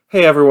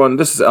Hey everyone,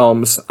 this is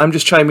Elms. I'm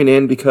just chiming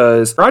in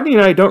because Rodney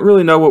and I don't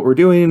really know what we're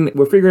doing.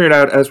 We're figuring it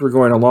out as we're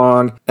going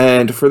along.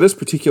 And for this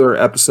particular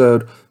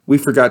episode, we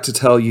forgot to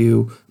tell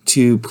you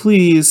to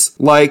please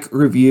like,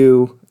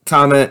 review,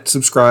 comment,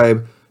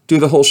 subscribe, do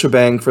the whole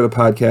shebang for the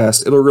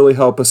podcast. It'll really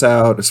help us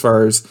out as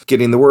far as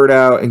getting the word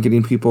out and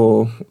getting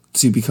people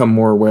to become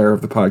more aware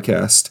of the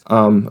podcast.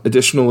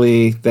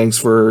 Additionally, thanks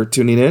for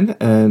tuning in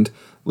and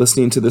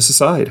listening to this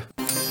aside.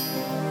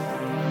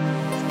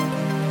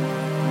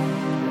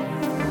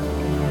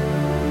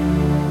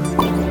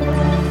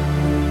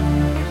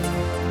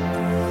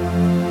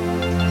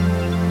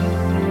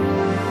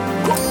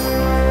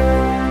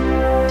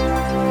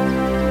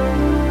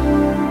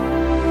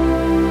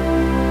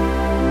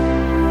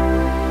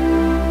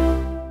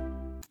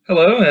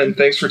 Hello, and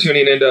thanks for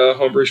tuning into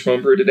Homebrew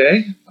Schmomebrew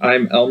today.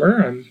 I'm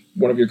Elmer. I'm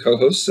one of your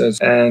co-hosts,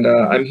 and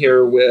I'm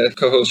here with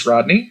co-host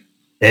Rodney.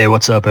 Hey,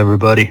 what's up,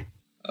 everybody?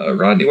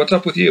 Rodney, what's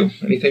up with you?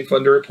 Anything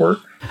fun to report?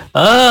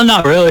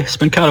 Not really. It's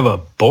been kind of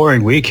a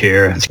boring week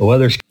here. The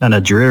weather's kind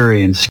of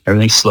dreary and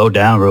everything's slowed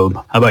down, Rob.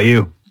 How about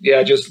you?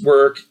 Yeah, just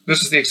work.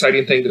 This is the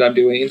exciting thing that I'm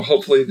doing.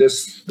 Hopefully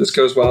this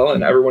goes well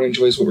and everyone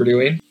enjoys what we're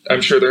doing.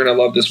 I'm sure they're going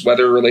to love this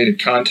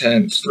weather-related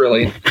content. It's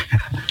thrilling.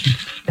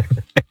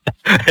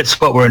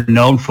 It's what we're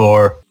known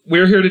for.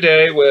 We're here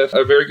today with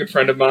a very good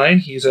friend of mine.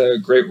 He's a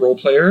great role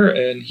player,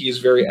 and he's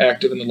very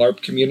active in the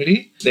LARP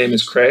community. His name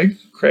is Craig.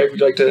 Craig, would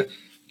you like to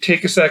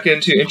take a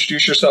second to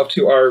introduce yourself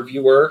to our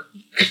viewer?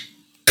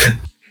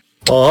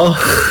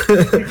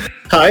 Hi,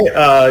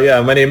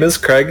 my name is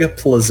Craig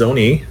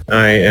Plazony.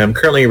 I am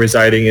currently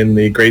residing in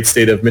the great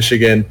state of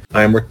Michigan.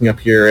 I'm working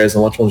up here as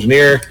an electrical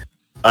engineer.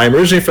 I'm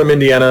originally from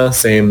Indiana,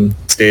 same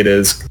state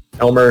as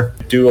Elmer.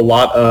 Do a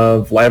lot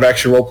of live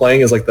action role playing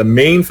is like the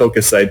main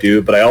focus I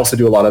do, but I also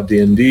do a lot of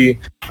D&D.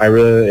 I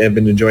really have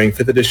been enjoying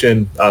 5th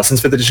edition.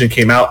 Since 5th edition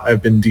came out,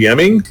 I've been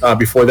DMing.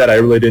 Before that, I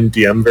really didn't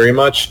DM very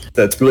much.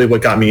 That's really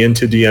what got me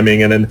into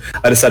DMing, and then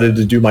I decided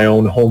to do my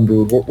own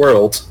homebrew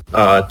world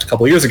a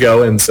couple years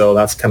ago, and so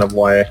that's kind of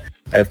why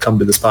I have come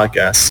to this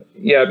podcast.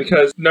 Yeah,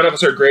 because none of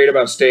us are great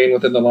about staying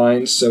within the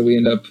lines, so we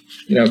end up,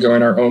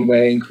 going our own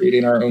way and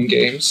creating our own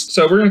games.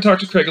 So we're going to talk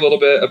to Craig a little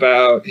bit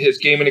about his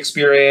gaming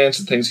experience,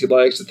 the things he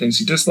likes, the things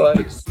he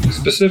dislikes.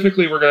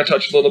 Specifically, we're going to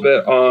touch a little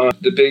bit on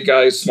the Big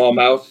Guys Small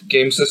Mouth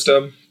game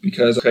system,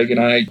 because Craig and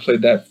I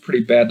played that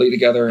pretty badly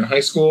together in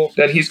high school.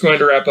 Then he's going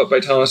to wrap up by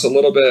telling us a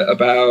little bit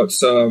about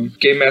some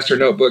Game Master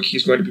Notebook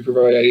he's going to be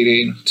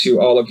providing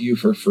to all of you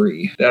for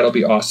free. That'll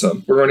be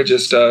awesome. We're going to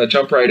just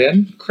jump right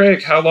in.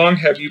 Craig, how long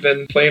have you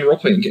been playing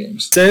role-playing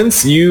games?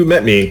 Since you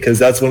met me, because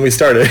that's when we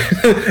started,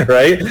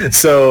 right?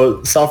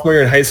 So sophomore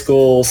year in high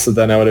school, so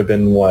then I would have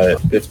been,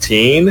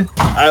 15?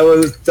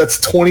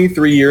 That's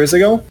 23 years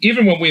ago.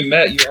 Even when we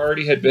met, you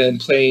already had been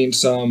playing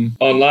some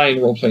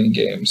online role-playing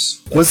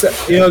games. Was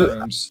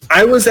that,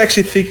 I was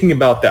actually thinking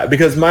about that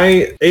because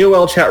my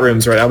AOL chat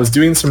rooms, right, I was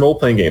doing some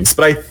role-playing games,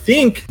 but I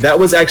think that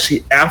was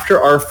actually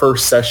after our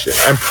first session.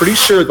 I'm pretty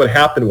sure what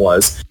happened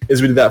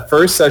is we did that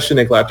first session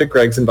at Galactic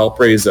Greg's in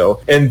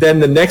Valparaiso, and then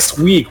the next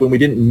week when we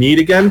didn't meet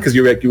again, because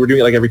you were doing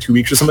it like every 2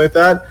 weeks or something like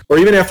that, or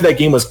even after that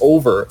game was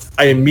over,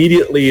 I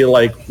immediately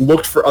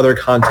looked for other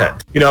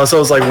content. So I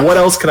was like, what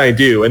else can I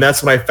do? And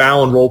that's when I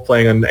found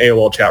role-playing on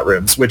AOL chat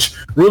rooms, which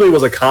really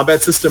was a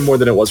combat system more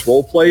than it was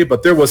role-play,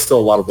 but there was still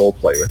a lot of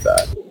role-play with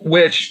that.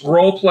 Which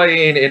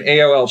role-playing in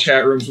AOL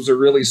chat rooms was a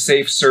really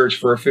safe search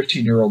for a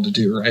 15-year-old to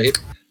do, right?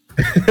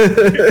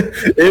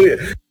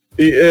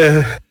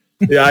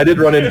 Yeah, I did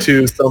run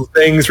into some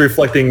things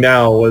reflecting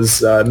now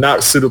was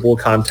not suitable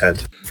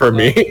content for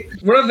me.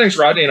 One of the things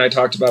Rodney and I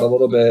talked about a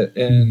little bit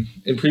in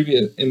the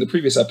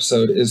previous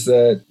episode is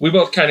that we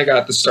both kind of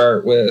got the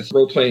start with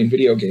role-playing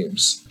video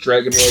games,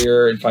 Dragon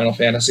Warrior and Final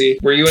Fantasy.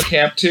 Were you in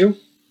camp too?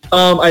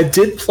 I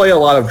did play a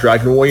lot of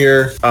Dragon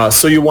Warrior.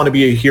 So You Want to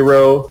Be a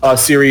Hero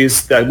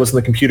series that was on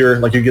the computer.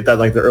 You get that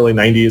the early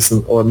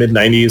 90s or mid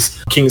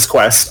 90s. King's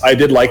Quest. I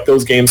did like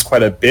those games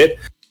quite a bit.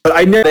 But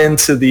I never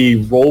into the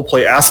role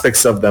play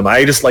aspects of them.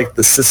 I just like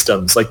the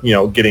systems,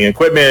 getting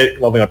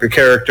equipment, leveling up your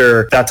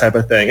character, that type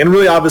of thing. And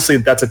really, obviously,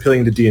 that's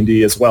appealing to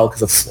D&D as well, because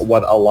that's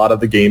what a lot of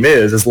the game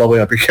is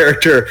leveling up your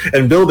character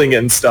and building it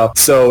and stuff.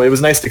 So it was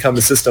nice to come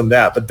to system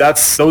that. But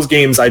those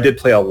games I did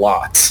play a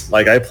lot.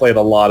 I played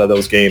a lot of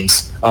those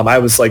games. I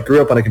was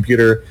grew up on a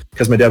computer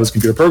because my dad was a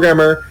computer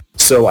programmer.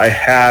 So I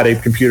had a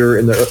computer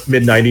in the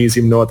mid-90s,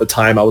 even though at the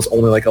time I was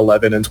only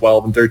 11 and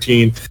 12 and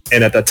 13.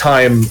 And at that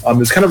time, it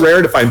was kind of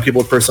rare to find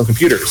people with personal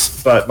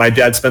computers. But my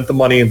dad spent the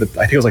money, I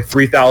think it was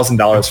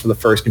 $3,000 for the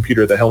first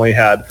computer that only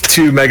had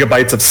 2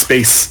 megabytes of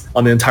space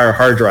on the entire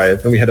hard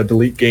drive. And we had to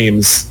delete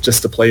games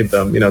just to play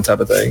them, type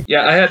of thing.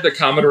 Yeah, I had the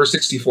Commodore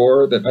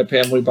 64 that my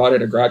family bought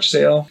at a garage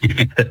sale.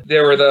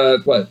 There were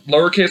the,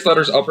 lowercase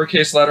letters,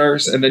 uppercase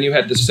letters, and then you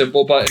had the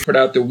symbol button, put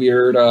out the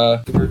weird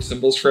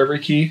symbols for every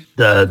key.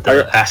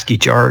 The ASCII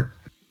chart.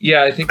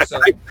 Yeah, I think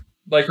so.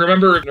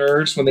 Remember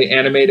Nerds when they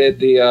animated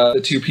the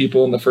 2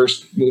 people in the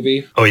first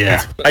movie? Oh,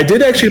 yeah. I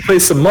did actually play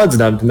some MUDs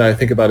now I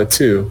think about it,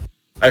 too.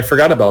 I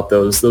forgot about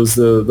those.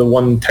 The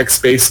one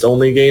text-based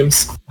only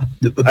games.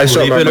 I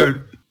still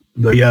remember.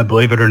 But yeah,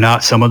 believe it or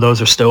not, some of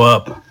those are still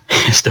up.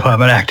 Still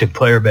have an active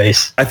player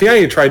base. I think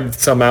I tried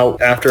some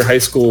out after high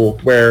school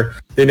where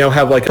they now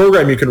have like a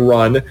program you can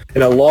run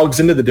and it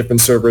logs into the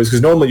different servers,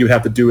 because normally you would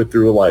have to do it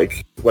through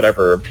like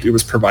whatever it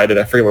was provided.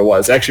 I forget what it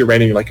was. Actually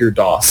running like your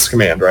DOS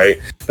command,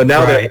 right? But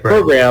now that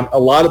program, a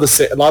lot of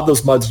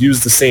those mods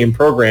use the same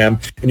program,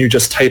 and you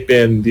just type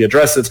in the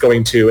address it's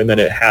going to, and then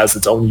it has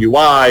its own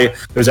UI.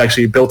 There's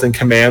actually built-in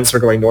commands for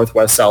going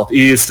northwest,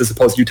 southeast, as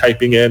opposed to you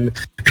typing in.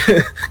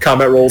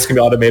 Combat rolls can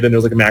be automated, and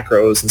there's like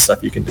macros and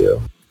stuff you can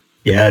do.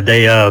 Yeah,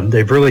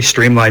 they've really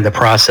streamlined the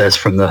process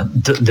from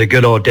the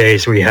good old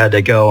days where you had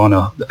to go on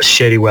a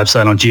shady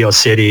website on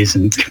GeoCities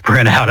and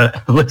print out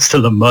a list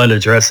of the MUD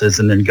addresses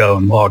and then go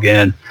and log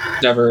in.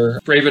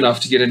 Never brave enough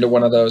to get into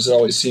one of those. It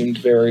always seemed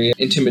very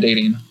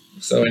intimidating,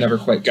 so I never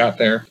quite got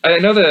there. I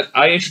know that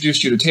I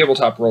introduced you to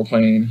tabletop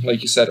role-playing,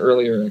 like you said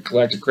earlier, at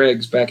Galactic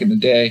Craig's back in the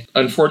day.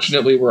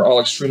 Unfortunately, we're all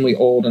extremely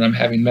old and I'm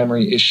having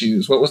memory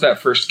issues. What was that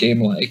first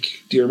game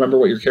like? Do you remember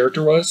what your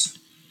character was?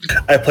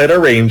 I played a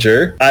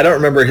ranger. I don't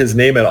remember his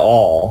name at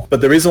all,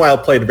 but the reason why I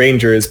played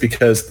ranger is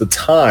because at the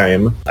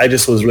time I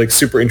just was like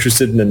super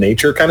interested in the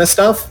nature kind of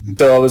stuff.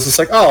 So I was just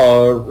like,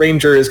 oh,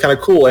 ranger is kind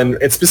of cool. And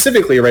it's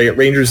specifically, right,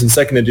 rangers in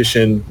second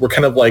edition were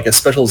kind of like a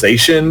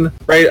specialization,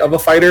 right, of a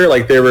fighter.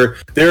 Like they were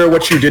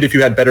what you did if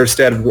you had better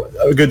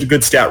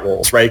good stat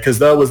rolls, right? Because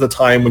that was the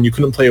time when you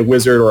couldn't play a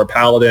wizard or a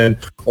paladin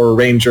or a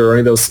ranger or any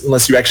of those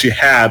unless you actually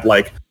had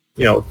like,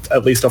 you know,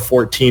 at least a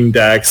 14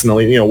 dex and,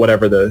 you know,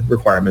 whatever the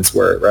requirements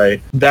were,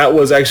 right? That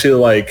was actually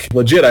like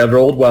legit. I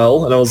rolled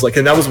well, and I was like,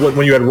 and that was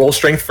when you had roll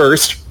strength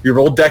first, you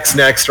rolled dex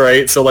next,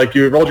 right? So like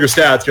you rolled your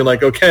stats, you're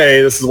like,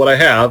 okay, this is what I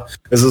have.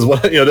 This is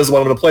what, you know, this is what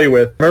I'm going to play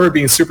with. I remember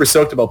being super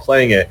stoked about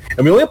playing it,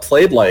 and we only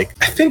played like,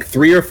 I think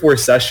 3 or 4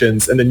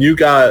 sessions, and then you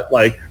got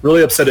like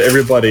really upset at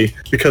everybody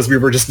because we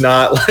were just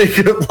not like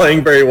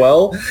playing very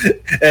well.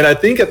 And I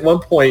think at one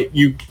point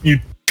you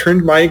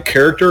turned my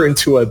character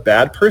into a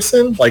bad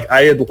person. Like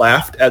I had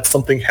laughed at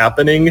something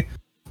happening.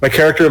 My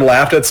character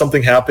laughed at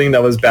something happening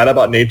that was bad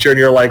about nature, and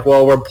you're like,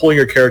 well, we're pulling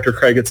your character,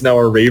 Craig. It's now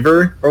a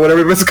raver or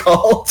whatever it was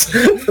called.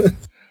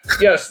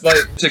 Yes,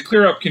 like to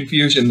clear up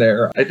confusion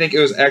there, I think it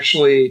was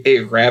actually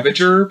a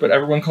ravager, but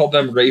everyone called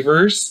them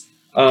ravers.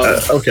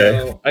 Okay.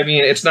 So, I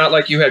mean, it's not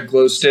like you had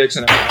glow sticks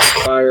and a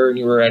fire and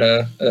you were at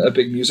a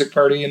big music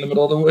party in the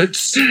middle of the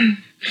woods.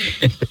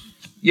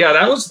 Yeah,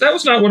 that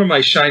was not one of my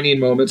shining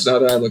moments now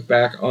that I look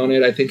back on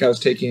it. I think I was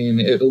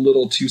taking it a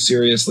little too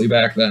seriously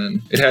back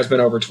then. It has been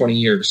over 20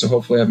 years, so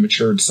hopefully I've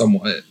matured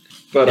somewhat.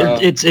 But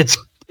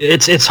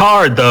it's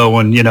hard though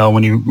when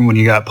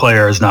you got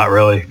players not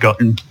really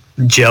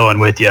gelling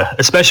with you,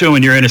 especially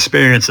when you're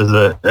inexperienced as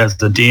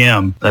the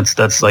DM.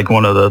 That's like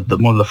one of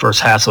the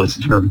first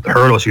hassles or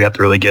hurdles you have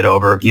to really get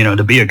over. You know,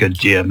 to be a good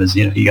GM is,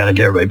 you know, you got to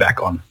get everybody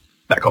back on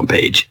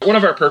page. One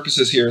of our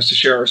purposes here is to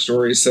share our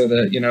stories so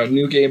that, you know,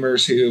 new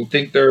gamers who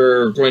think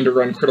they're going to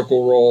run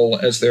Critical Role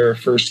as their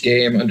first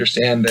game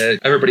understand that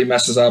everybody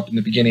messes up in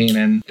the beginning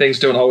and things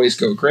don't always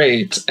go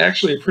great. It's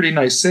actually a pretty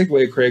nice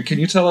segue, Craig. Can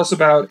you tell us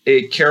about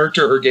a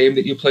character or game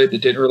that you played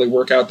that didn't really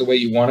work out the way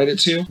you wanted it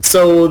to?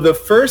 So the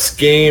first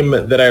game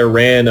that I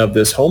ran of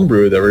this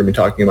homebrew that we're going to be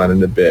talking about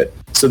in a bit,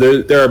 so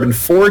there have been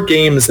 4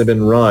 games that have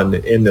been run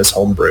in this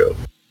homebrew.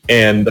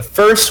 And the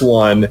first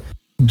one,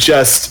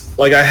 just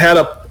like I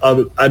had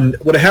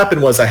what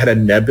happened was I had a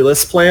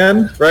nebulous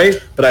plan,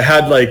 right? But I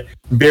had like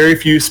very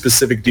few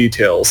specific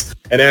details.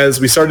 And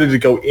as we started to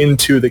go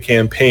into the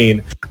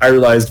campaign, I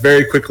realized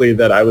very quickly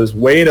that I was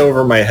way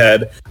over my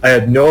head. I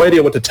had no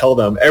idea what to tell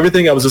them.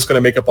 Everything I was just going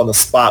to make up on the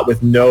spot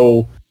with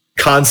no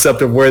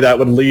concept of where that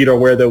would lead or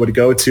where that would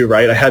go to,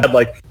 right? I had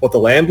like what the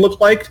land looked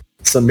like,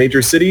 some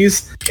major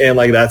cities, and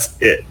like that's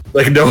it.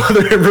 Like no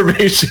other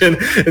information.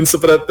 And so,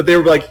 but they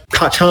were like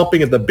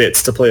chomping at the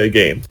bits to play a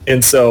game.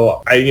 And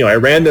so I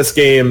ran this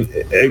game.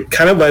 It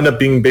kind of ended up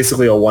being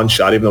basically a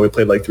one-shot, even though we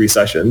played like 3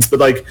 sessions. But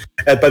like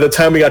by the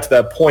time we got to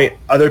that point,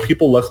 other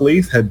people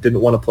luckily didn't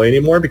want to play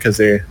anymore because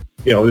it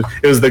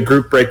was the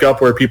group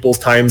breakup where people's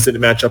times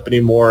didn't match up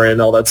anymore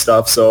and all that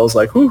stuff. So I was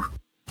like, whew,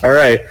 all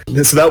right.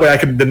 So that way I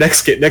could, the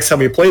next time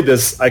we played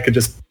this, I could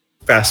just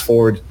fast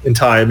forward in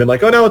time and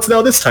like, oh no, it's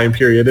now this time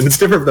period and it's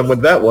different than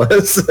what that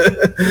was.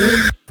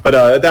 But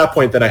at that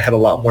point, then I had a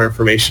lot more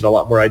information, a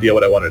lot more idea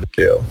what I wanted to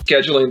do.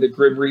 Scheduling the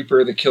Grim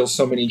Reaper that kills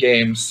so many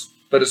games.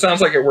 But it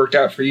sounds like it worked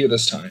out for you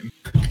this time.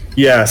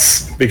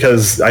 Yes,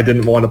 because I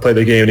didn't want to play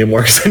the game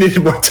anymore because I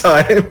needed more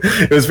time.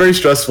 It was very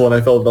stressful and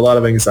I felt a lot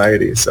of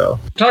anxiety. So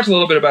talked a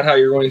little bit about how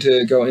you're going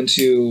to go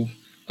into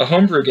a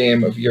homebrew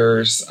game of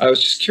yours. I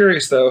was just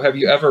curious though, have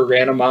you ever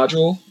ran a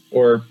module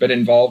or been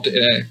involved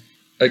in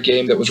a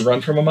game that was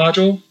run from a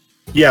module?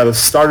 Yeah, the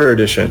starter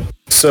edition.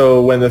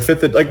 So when when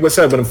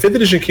 5th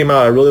edition came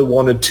out, I really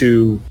wanted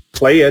to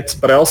play it,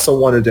 but I also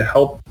wanted to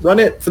help run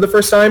it for the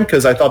first time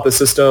because I thought the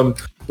system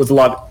was a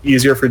lot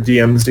easier for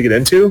DMs to get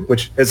into,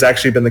 which has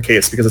actually been the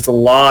case because it's a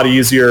lot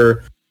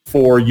easier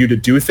for you to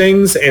do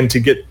things and to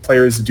get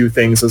players to do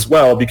things as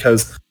well,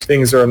 because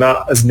things are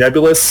not as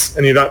nebulous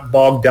and you're not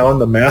bogged down in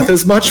the math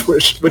as much,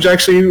 which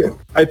actually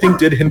I think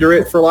did hinder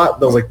it for a lot.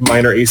 Those like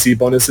minor AC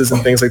bonuses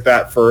and things like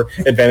that for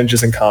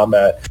advantages in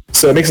combat.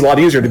 So it makes it a lot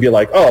easier to be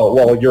like, oh,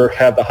 well, you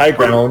have the high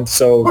ground,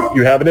 so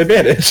you have an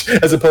advantage,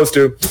 as opposed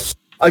to,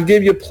 I'll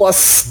give you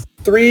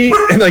 +3,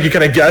 and like you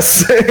kind of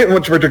guess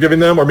which word you're giving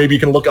them, or maybe you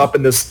can look up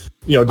in this,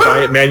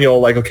 giant manual,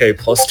 like, okay,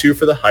 +2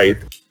 for the height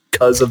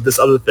because of this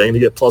other thing to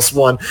get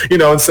 +1,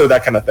 and so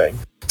that kind of thing.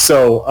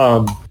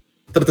 So,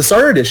 but the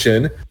starter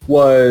edition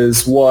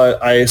was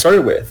what I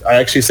started with. I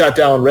actually sat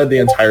down and read the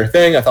entire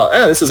thing. I thought,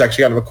 this is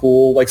actually kind of a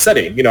cool like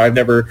setting. I've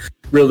never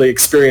really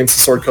experienced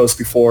the Sword Coast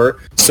before,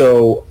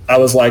 so I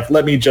was like,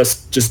 let me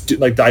just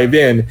dive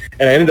in,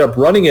 and I ended up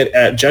running it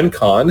at Gen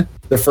Con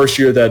the first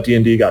year that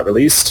D&D got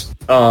released.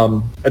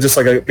 I just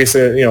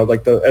basically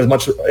as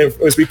much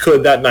as we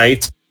could that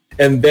night,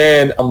 and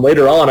then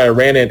later on I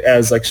ran it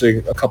as actually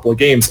a couple of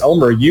games.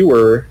 Elmer, you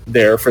were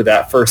there for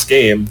that first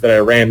game that I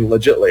ran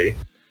legitly.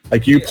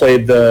 Like you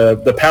played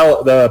the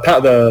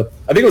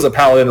I think it was a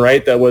paladin,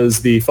 right? That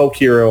was the folk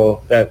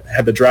hero that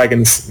had the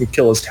dragons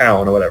kill his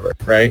town or whatever,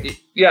 right?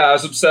 Yeah, I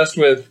was obsessed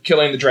with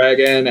killing the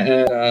dragon,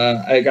 and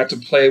I got to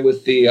play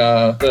with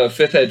the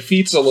fifth ed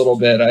feats a little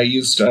bit. I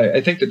used I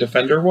think the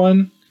defender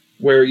one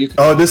where you. You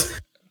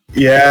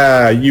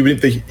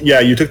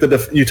took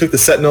the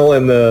sentinel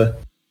and the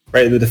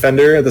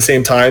defender at the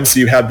same time. So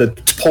you had the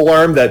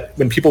polearm that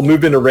when people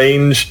moved into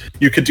range,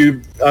 you could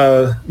do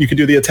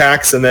the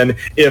attacks, and then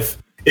if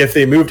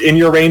they moved in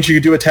your range, you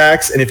could do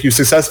attacks, and if you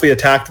successfully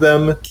attacked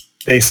them,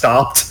 they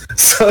stopped.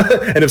 So,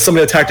 and if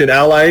somebody attacked an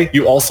ally,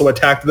 you also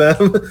attacked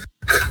them.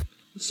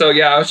 So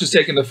yeah, I was just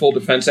taking the full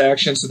defense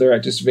action, so they're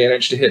at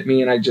disadvantage to hit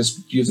me, and I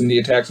just using the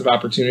attacks of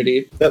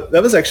opportunity. That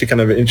was actually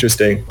kind of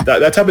interesting.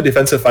 That type of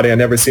defensive fighting I'd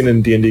never seen in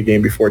a D&D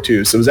game before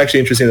too. So it was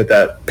actually interesting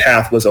that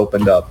path was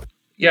opened up.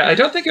 Yeah, I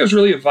don't think it was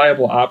really a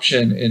viable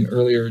option in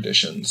earlier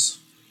editions.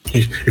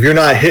 If you're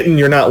not hitting,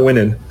 you're not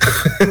winning.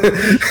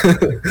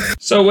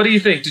 So what do you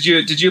think? Did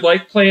you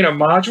like playing a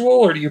module,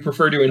 or do you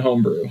prefer doing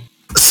homebrew?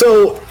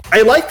 So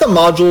I like the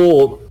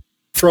module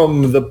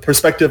from the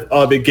perspective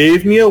of it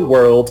gave me a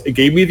world, it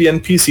gave me the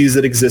NPCs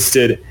that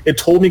existed, it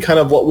told me kind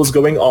of what was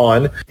going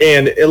on,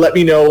 and it let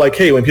me know, like,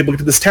 hey, when people get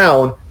to this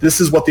town, this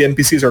is what the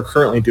NPCs are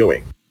currently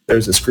doing.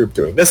 There's this group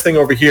doing this thing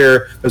over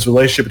here, there's a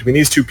relationship between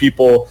these two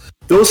people.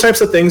 Those types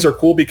of things are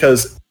cool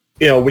because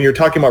when you're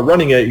talking about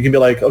running it, you can be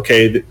like,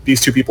 okay, these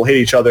two people hate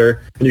each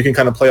other, and you can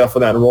kind of play off of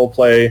that and role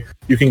play.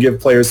 You can give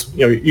players,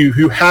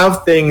 you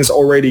have things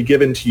already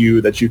given to you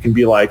that you can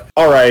be like,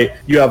 all right,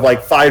 you have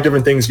like 5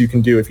 different things you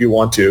can do if you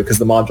want to, because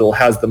the module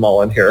has them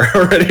all in here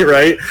already,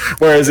 right?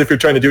 Whereas if you're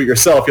trying to do it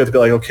yourself, you have to be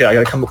like, okay, I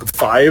got to come up with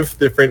 5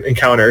 different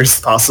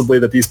encounters possibly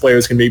that these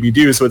players can maybe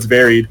do, so it's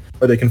varied,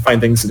 or they can find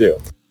things to do.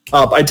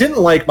 I don't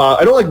like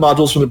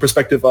modules from the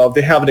perspective of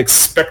they have an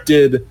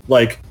expected,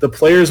 like, the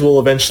players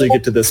will eventually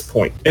get to this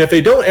point. And if they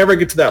don't ever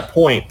get to that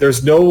point,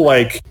 there's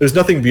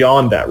nothing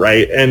beyond that,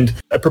 right? And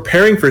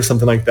preparing for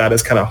something like that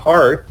is kind of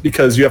hard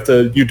because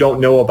you don't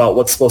know about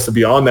what's supposed to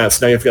be on that,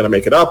 so now you've got to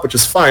make it up, which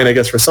is fine, I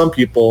guess, for some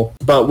people.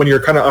 But when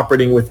you're kind of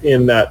operating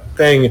within that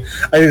thing,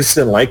 I just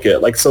didn't like it.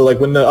 Like, so, like,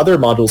 when the other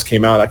modules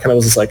came out, I kind of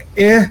was just like,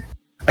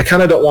 I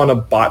kind of don't want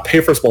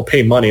to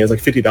pay money. It's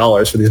like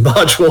 $50 for these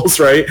modules,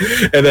 right?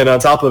 And then on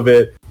top of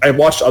it, I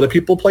watched other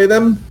people play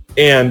them,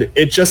 and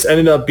it just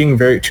ended up being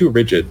too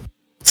rigid.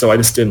 So I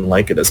just didn't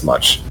like it as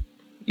much.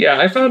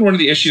 Yeah, I found one of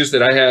the issues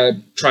that I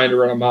had trying to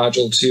run a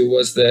module too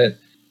was that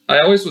I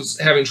always was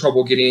having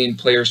trouble getting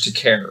players to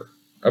care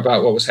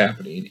about what was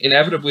happening.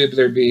 Inevitably,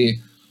 there'd be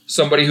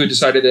somebody who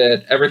decided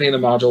that everything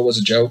in the module was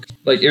a joke.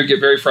 Like, it would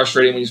get very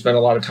frustrating when you spend a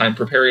lot of time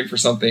preparing for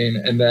something,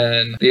 and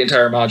then the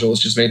entire module is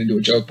just made into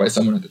a joke by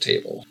someone at the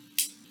table.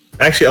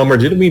 Actually, Elmer,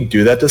 didn't we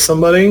do that to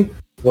somebody?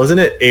 Wasn't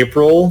it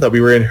April that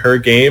we were in her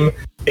game,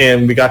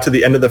 and we got to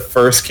the end of the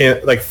first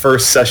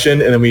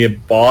session, and then we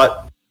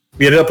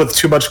ended up with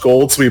too much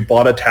gold, so we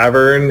bought a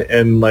tavern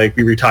and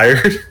we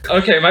retired.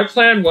 Okay, my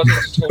plan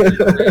wasn't to totally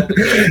derail the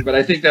game, but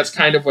I think that's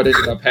kind of what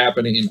ended up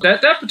happening.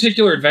 That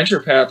particular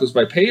adventure path was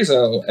by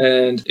Paizo,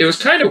 and it was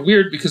kind of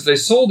weird because they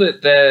sold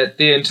it that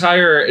the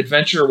entire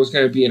adventure was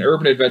going to be an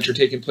urban adventure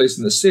taking place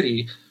in the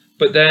city,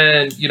 but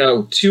then,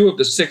 2 of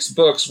the 6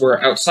 books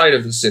were outside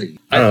of the city.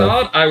 I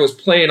thought I was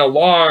playing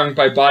along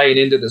by buying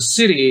into the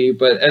city,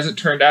 but as it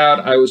turned out,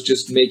 I was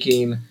just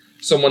making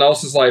someone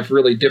else's life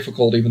really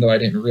difficult, even though I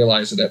didn't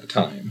realize it at the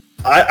time.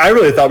 I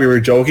really thought we were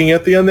joking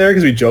at the end there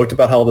because we joked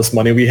about how this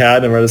money we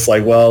had, and we're just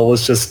like, well,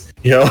 let's just,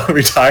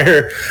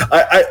 retire.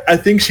 I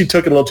think she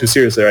took it a little too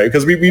seriously, right?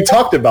 Because we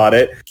talked about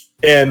it,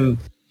 and,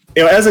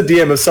 as a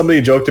DM, if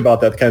somebody joked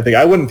about that kind of thing,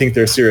 I wouldn't think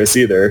they're serious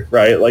either,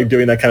 right? Like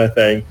doing that kind of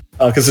thing.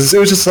 Because it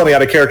was just something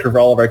out of character for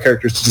all of our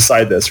characters to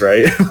decide this,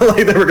 right?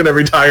 Like they were going to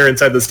retire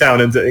inside this town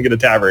and get a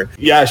tavern.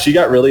 Yeah, she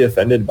got really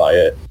offended by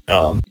it.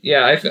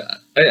 Yeah,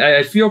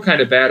 I feel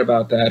kind of bad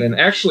about that. And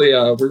actually,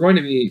 we're going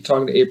to be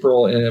talking to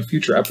April in a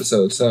future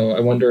episode, so I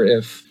wonder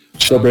if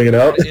She'll bring it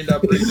up. I end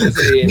up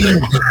revisiting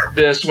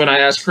this when I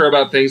ask her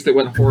about things that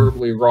went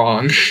horribly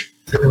wrong.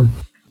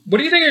 What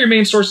do you think are your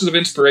main sources of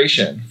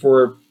inspiration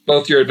for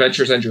both your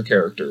adventures and your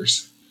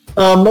characters?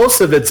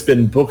 Most of it's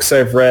been books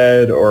I've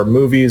read or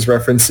movies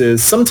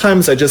references.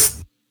 Sometimes I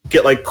just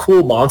get like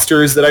cool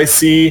monsters that I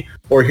see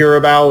or hear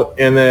about,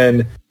 and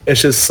then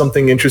it's just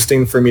something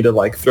interesting for me to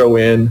like throw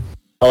in.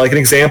 Like an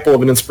example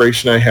of an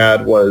inspiration I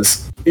had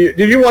was, did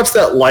you watch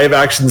that live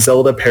action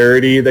Zelda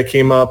parody that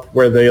came up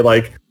where they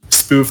like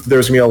spoofed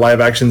there's going to be a live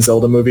action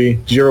Zelda movie?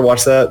 Did you ever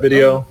watch that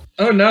video?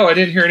 Oh no, I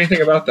didn't hear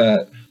anything about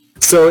that.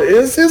 So it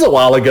was a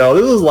while ago.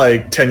 This was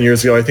like 10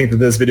 years ago, I think, that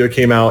this video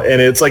came out.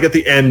 And it's like at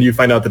the end, you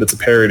find out that it's a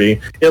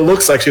parody. It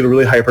looks actually at a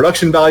really high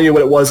production value.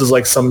 What it was is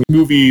like some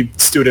movie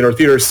student or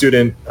theater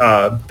student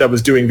that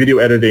was doing video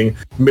editing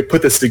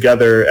put this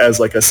together as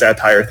like a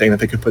satire thing that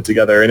they could put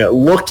together. And it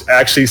looked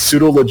actually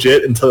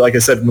pseudo-legit until, like I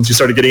said, once you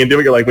started getting into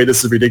it, you're like, wait,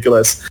 this is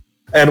ridiculous.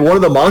 And one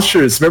of the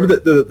monsters, remember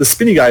the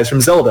spinny guys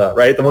from Zelda,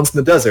 right? The ones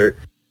in the desert.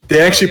 They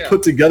actually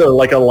put together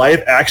like a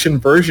live action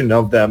version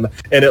of them,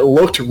 and it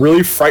looked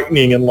really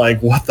frightening and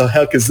like, what the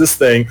heck is this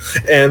thing?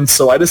 And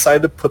so I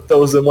decided to put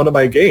those in one of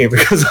my games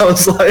because I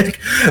was like,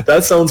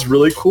 that sounds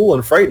really cool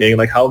and frightening.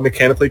 Like, how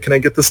mechanically can I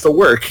get this to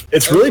work?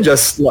 It's really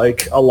just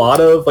like a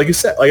lot of, like I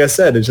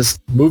said, it's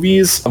just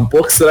movies,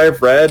 books that I've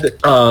read.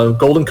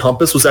 Golden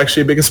Compass was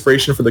actually a big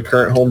inspiration for the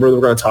current homebrew that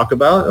we're going to talk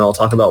about, and I'll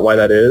talk about why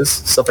that is,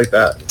 stuff like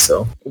that.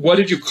 So, what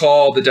did you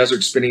call the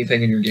desert spinning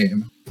thing in your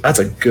game? That's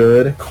a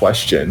good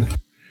question.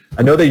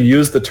 I know they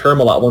used the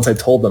term a lot once I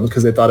told them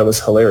because they thought it was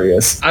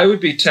hilarious. I would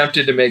be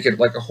tempted to make it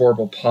like a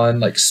horrible pun,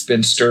 like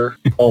spinster.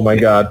 Oh my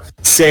god.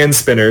 Sand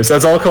spinners.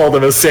 That's all I call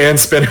them, as sand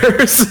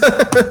spinners.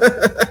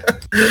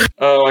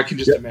 Oh, I can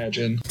just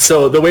imagine.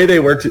 So the way they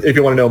worked, if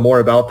you want to know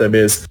more about them,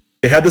 is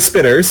they had the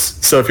spinners.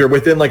 So if you're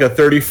within like a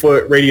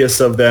 30-foot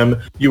radius of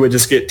them, you would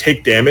just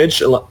take damage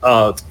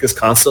just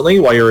constantly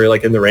while you're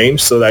like in the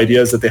range. So the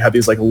idea is that they have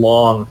these like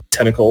long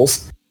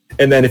tentacles.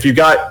 And then if you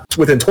got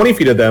within 20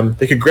 feet of them,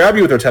 they could grab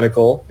you with their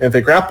tentacle, and if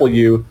they grapple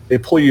you, they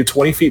pull you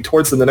 20 feet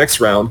towards them the next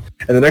round,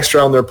 and the next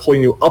round they're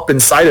pulling you up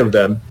inside of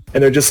them,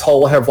 and they're just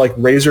all have like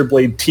razor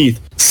blade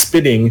teeth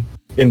spinning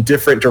in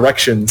different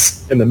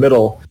directions in the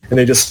middle, and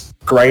they just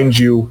grind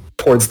you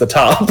towards the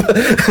top.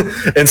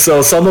 And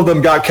so some of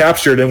them got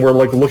captured and were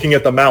like looking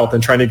at the mouth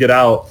and trying to get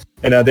out,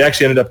 and they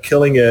actually ended up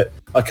killing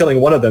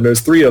one of them. There's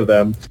 3 of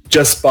them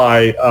just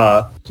by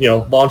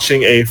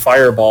launching a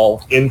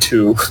fireball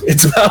into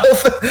its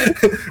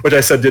mouth, which I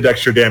said did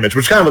extra damage,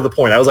 which kind of was the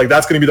point. I was like,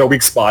 that's going to be their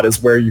weak spot,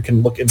 is where you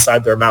can look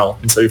inside their mouth,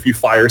 and so if you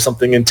fire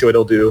something into it,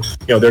 it'll do.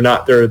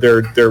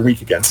 They're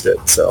weak against it.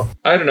 So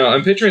I don't know.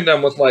 I'm picturing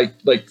them with like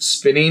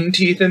spinning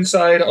teeth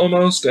inside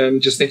almost,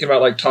 and just thinking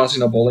about like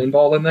tossing a bowling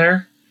ball in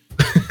there,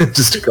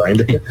 just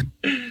grinding it.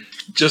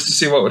 Just to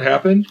see what would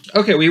happen.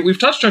 Okay, we've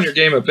touched on your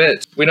game a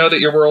bit. We know that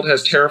your world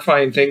has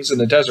terrifying things in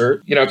the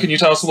desert. Can you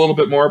tell us a little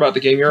bit more about the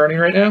game you're running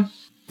right now?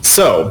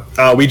 So,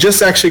 we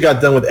just actually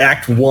got done with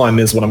Act 1,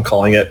 is what I'm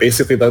calling it.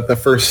 Basically, the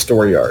first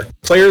story arc.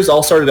 Players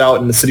all started out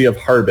in the city of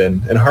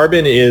Harbin, and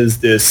Harbin is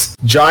this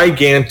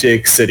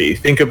gigantic city.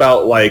 Think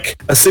about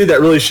like a city that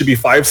really should be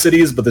 5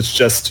 cities, but it's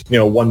just,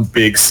 one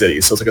big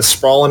city. So it's like a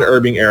sprawling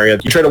urban area.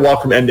 You try to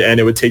walk from end to end,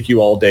 it would take you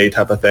all day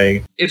type of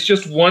thing. It's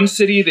just one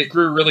city that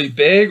grew really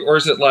big, or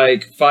is it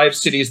like 5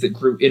 cities that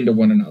grew into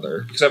one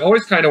another? Because I've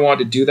always kind of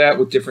wanted to do that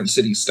with different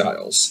city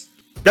styles.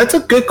 That's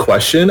a good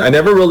question. I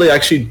never really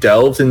actually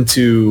delved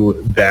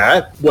into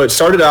that. What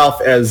started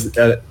off as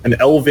an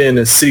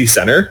elven city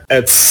center,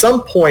 at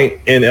some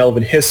point in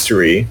elven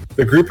history,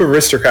 the group of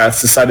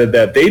aristocrats decided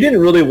that they didn't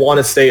really want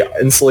to stay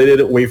insulated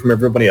away from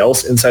everybody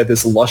else inside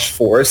this lush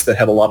forest that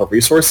had a lot of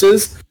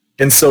resources.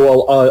 And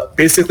so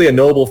basically a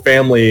noble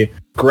family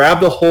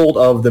grabbed a hold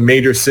of the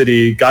major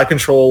city, got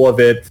control of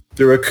it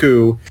through a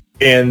coup,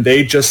 and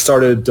they just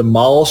started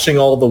demolishing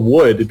all the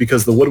wood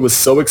because the wood was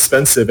so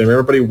expensive and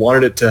everybody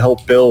wanted it to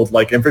help build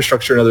like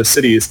infrastructure in other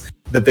cities,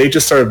 that they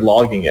just started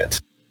logging it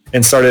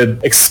and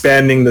started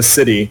expanding the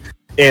city.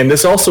 And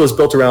this also is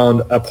built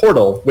around a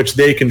portal, which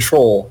they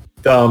control.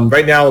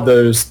 Right now,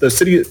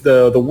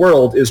 the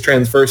world is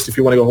transversed. If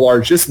you want to go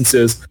large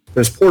distances,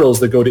 there's portals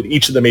that go to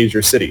each of the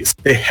major cities.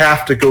 They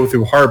have to go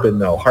through Harbin,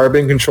 though.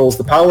 Harbin controls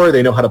the power.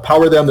 They know how to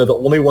power them. They're the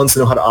only ones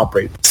who know how to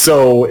operate.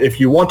 So if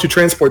you want to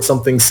transport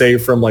something, say,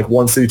 from like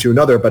one city to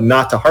another, but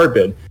not to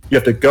Harbin, you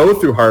have to go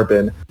through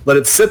Harbin, let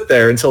it sit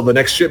there until the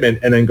next shipment,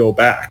 and then go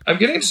back. I'm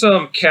getting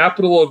some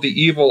capital of the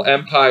evil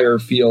empire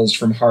feels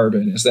from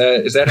Harbin. Is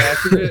that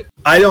accurate?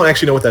 I don't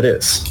actually know what that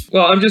is.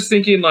 Well, I'm just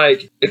thinking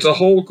like it's a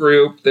whole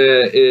group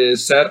that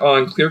is set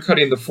on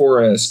clear-cutting the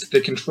forest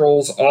that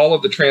controls all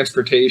of the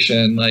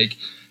transportation. Like,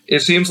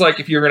 it seems like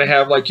if you're going to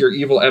have like your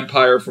evil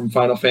empire from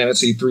Final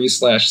Fantasy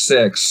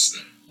 3/6,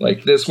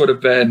 like this would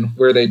have been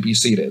where they'd be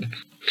seated.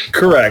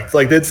 Correct.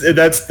 Like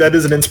that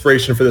is an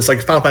inspiration for this.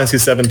 Like Final Fantasy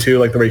 7 too,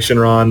 like the Ray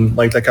Shinron,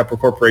 like that Capra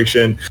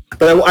Corporation.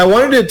 But I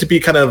wanted it to be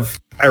kind of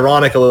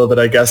ironic a little bit,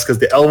 I guess, because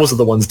the elves are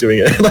the ones doing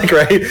it. Like,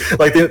 right?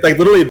 Like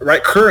literally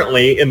right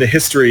currently in the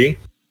history,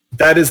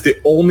 that is the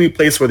only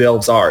place where the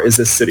elves are, is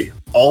this city.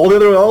 All the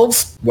other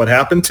elves, what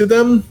happened to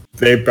them?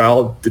 They're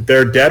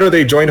dead or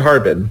they joined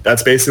Harbin.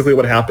 That's basically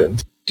what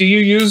happened. Do you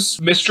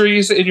use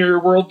mysteries in your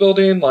world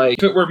building? Like,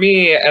 if it were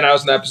me and I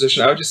was in that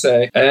position, I would just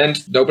say,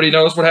 and nobody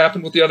knows what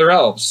happened with the other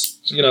elves.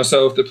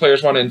 So if the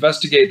players want to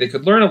investigate, they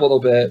could learn a little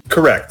bit.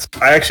 Correct.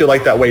 I actually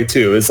like that way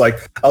too. It's like,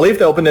 I'll leave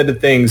the open-ended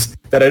things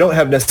that I don't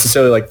have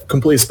necessarily like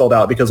completely spelled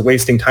out, because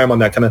wasting time on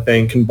that kind of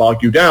thing can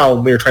bog you down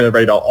when you're trying to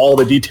write out all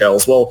the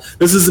details. Well,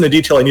 this isn't a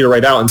detail I need to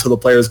write out until the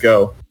players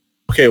go,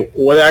 okay,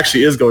 what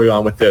actually is going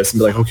on with this? And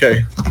be like,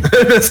 okay,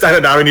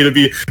 now we need to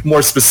be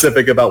more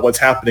specific about what's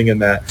happening in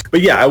that.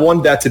 But yeah, I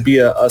want that to be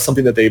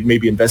something that they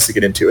maybe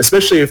investigate into,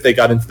 especially if they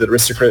got into the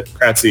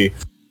aristocracy.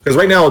 Because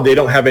right now they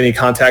don't have any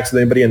contacts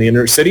with anybody in the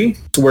inner city,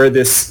 where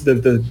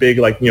the big,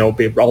 like,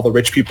 all the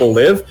rich people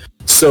live.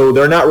 So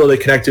they're not really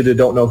connected and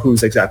don't know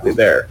who's exactly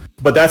there.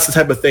 But that's the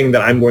type of thing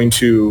that I'm going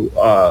to,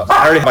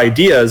 I already have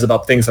ideas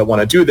about things I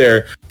want to do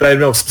there, but I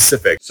don't know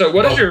specific. So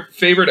what is your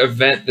favorite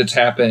event that's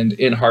happened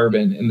in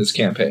Harbin in this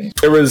campaign?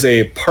 There was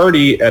a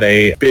party at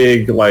a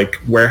big, like,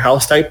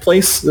 warehouse type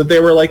place that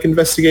they were, like,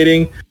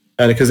 investigating.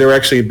 And because they were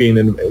actually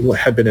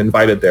had been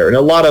invited there, and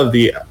a lot of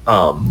the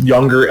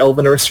younger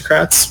elven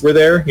aristocrats were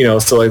there,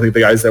 so like the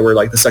guys that were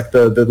like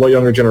the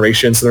younger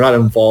generation, so they're not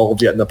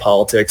involved yet in the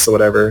politics or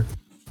whatever.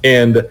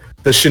 And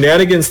the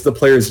shenanigans the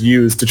players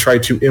used to try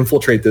to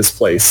infiltrate this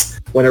place,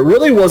 when it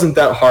really wasn't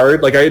that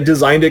hard. Like, I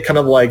designed it kind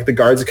of like the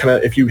guards kind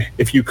of,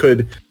 if you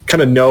could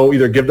kind of know,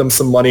 either give them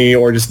some money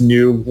or just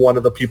knew one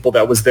of the people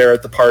that was there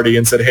at the party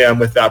and said, hey, I'm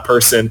with that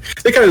person.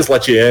 They kind of just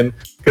let you in,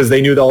 because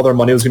they knew that all their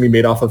money was going to be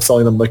made off of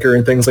selling them liquor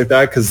and things like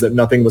that, because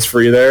nothing was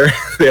free there.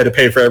 They had to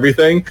pay for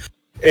everything.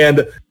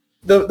 And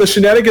the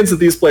shenanigans that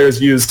these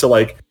players used to,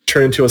 like,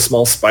 turn into a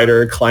small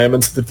spider, climb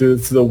into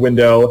the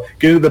window,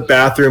 get into the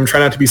bathroom, try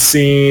not to be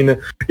seen.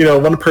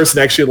 One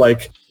person actually,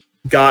 like,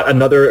 got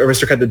another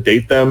aristocrat to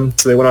date them,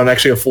 so they went on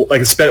actually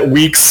spent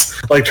weeks,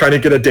 like, trying to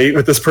get a date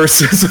with this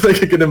person so they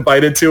could get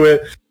invited to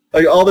it.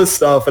 Like, all this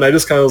stuff, and I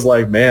just kind of was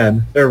like,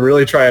 man, they're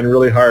really trying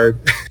really hard.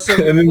 So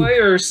the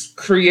players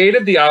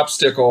created the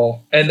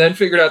obstacle and then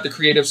figured out the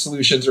creative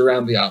solutions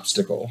around the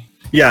obstacle.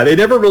 Yeah, they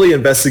never really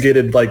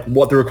investigated, like,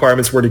 what the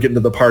requirements were to get into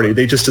the party.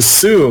 They just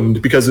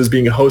assumed, because it was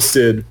being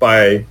hosted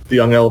by the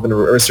young elven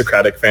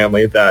aristocratic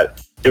family,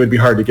 that it would be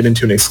hard to get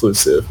into an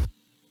exclusive.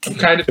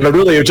 But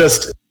really, you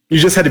just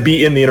had to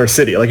be in the inner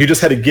city. Like, you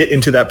just had to get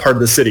into that part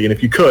of the city, and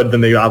if you could,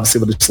 then they obviously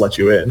would just let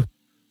you in.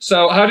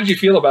 So how did you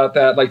feel about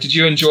that? Like, did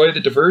you enjoy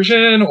the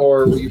diversion,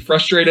 or were you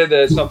frustrated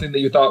that something that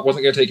you thought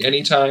wasn't going to take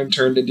any time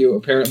turned into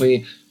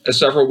apparently a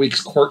several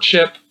weeks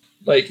courtship?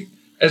 Like,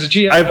 as a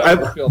GM, how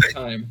do you feel at the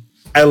time?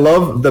 I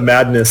love the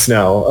madness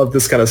now of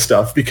this kind of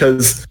stuff,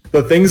 because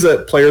the things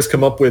that players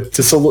come up with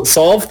to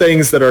solve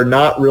things that are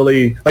not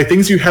really, like,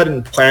 things you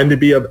hadn't planned to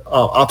be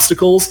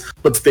obstacles,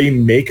 but they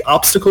make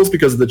obstacles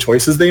because of the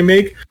choices they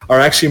make, are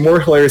actually more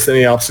hilarious than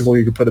any obstacle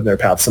you could put in their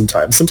path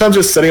sometimes. Sometimes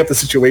just setting up the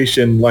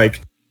situation,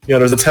 like,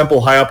 there's a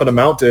temple high up on a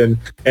mountain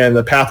and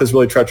the path is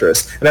really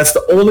treacherous. And that's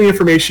the only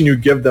information you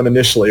give them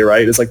initially,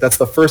 right? It's like, that's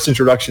the first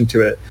introduction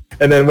to it.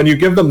 And then when you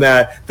give them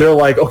that, they're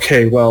like,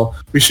 okay, well,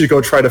 we should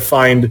go try to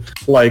find,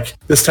 like,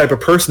 this type of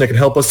person that can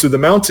help us through the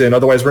mountain.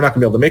 Otherwise, we're not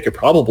going to be able to make it,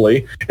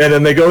 probably. And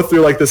then they go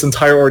through, like, this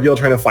entire ordeal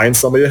trying to find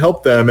somebody to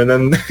help them. And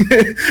then,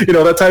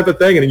 that type of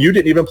thing. And you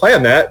didn't even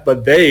plan that,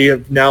 but they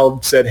have now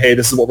said, hey,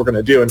 this is what we're going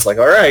to do. And it's like,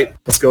 all right,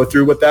 let's go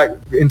through what that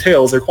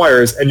entails,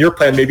 requires. And your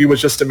plan maybe was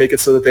just to make it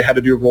so that they had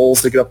to do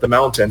rolls to get up the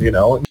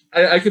mountain,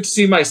 I could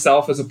see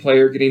myself as a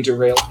player getting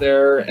derailed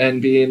there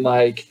and being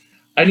like,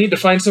 I need to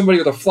find somebody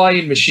with a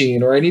flying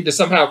machine, or I need to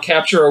somehow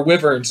capture a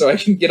wyvern so I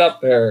can get up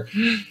there.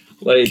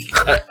 Like,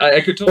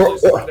 I could totally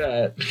see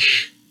that.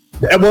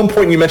 At one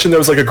point, you mentioned there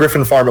was, like, a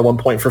griffin farm at one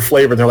point for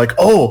flavor. They're like,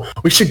 oh,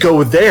 we should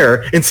go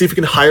there and see if we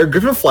can hire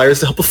griffin flyers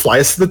to help us fly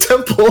us to the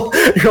temple.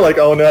 You're like,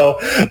 oh, no.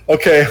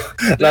 Okay,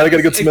 now I got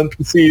to get some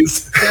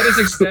NPCs. That is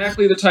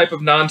exactly the type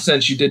of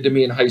nonsense you did to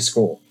me in high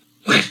school.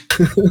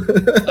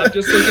 I'm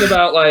just thinking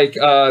about, like,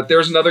 there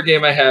was another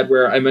game I had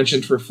where I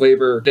mentioned for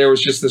flavor, there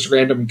was just this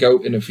random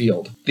goat in a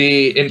field.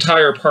 The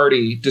entire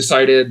party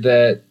decided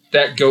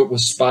that goat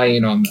was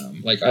spying on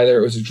them. Like, either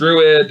it was a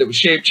druid that was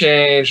shape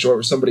changed, or it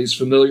was somebody's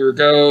familiar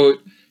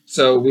goat.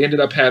 So we ended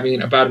up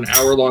having about an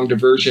hour-long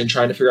diversion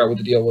trying to figure out what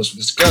the deal was with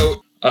this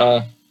goat.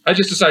 I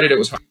just decided it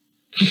was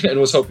hungry and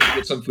was hoping to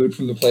get some food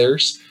from the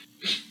players.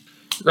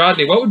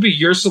 Rodney, what would be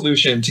your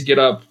solution to get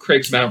up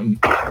Craig's Mountain?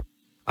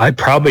 I'd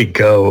probably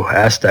go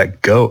ask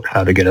that goat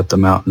how to get up the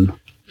mountain.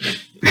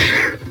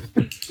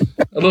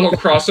 A little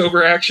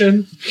crossover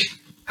action?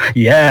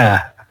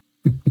 Yeah.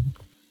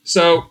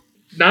 So,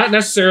 not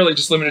necessarily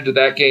just limited to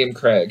that game,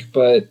 Craig,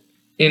 but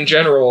in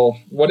general,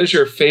 what is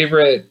your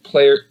favorite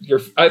player,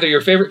 either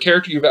your favorite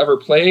character you've ever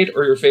played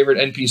or your favorite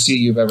NPC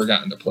you've ever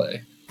gotten to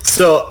play?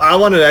 So I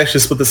wanted to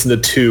actually split this into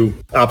two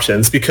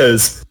options,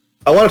 because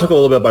I want to talk a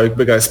little bit about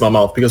Big Eye Small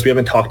Mouth, because we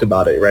haven't talked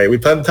about it, right? We've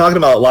been talking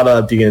about a lot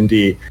of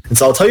D&D. And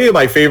so I'll tell you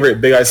my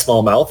favorite Big Eye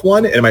Small Mouth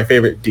one and my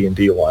favorite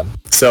D&D one.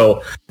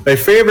 So my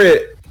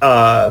favorite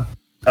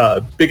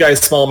Big Eye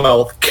Small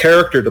Mouth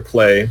character to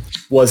play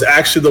was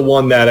actually the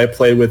one that I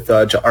played with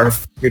our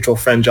mutual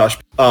friend Josh.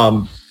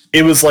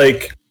 It was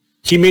like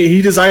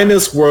he designed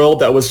this world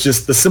that was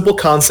just, the simple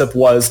concept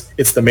was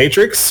it's the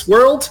Matrix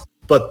world,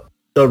 but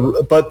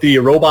the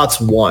robots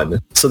won.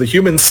 So the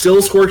humans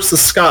still scorched the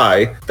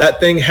sky. That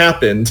thing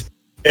happened,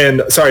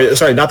 and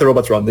sorry, not the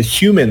robots won. The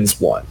humans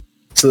won.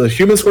 So the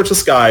humans scorched the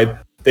sky.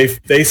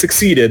 They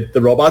succeeded. The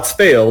robots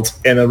failed,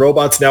 and the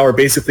robots now are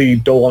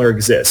basically no longer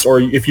exist. Or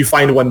if you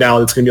find one now,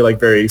 it's going to be like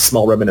very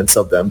small remnants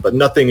of them, but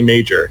nothing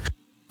major.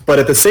 But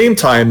at the same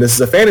time, this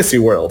is a fantasy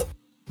world.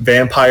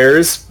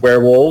 Vampires,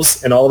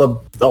 werewolves, and all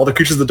the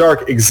creatures of the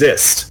dark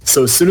exist.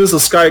 So as soon as the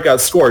sky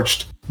got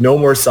scorched, no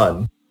more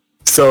sun.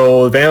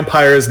 So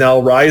vampires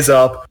now rise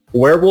up.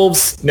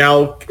 Werewolves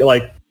now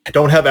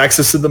don't have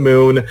access to the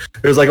moon.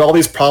 There's all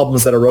these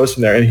problems that arose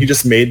from there, and he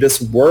just made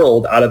this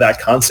world out of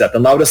that concept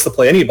and allowed us to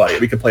play anybody.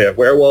 We could play a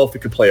werewolf, we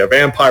could play a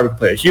vampire, we could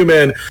play a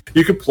human,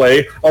 you could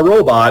play a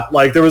robot.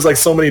 There was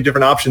so many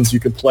different options you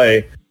could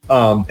play,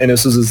 and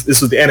this was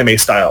the anime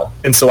style.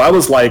 And so I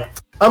was like,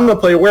 I'm going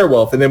to play a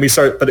werewolf, and then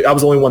but I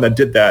was the only one that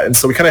did that, and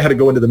so we kind of had to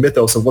go into the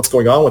mythos of what's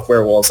going on with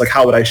werewolves,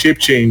 how would I shape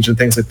change and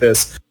things like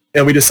this.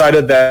 And we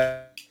decided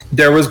that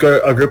there was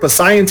a group of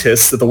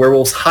scientists that the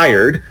werewolves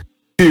hired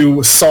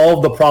to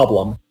solve the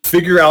problem,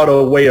 figure out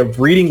a way of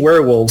breeding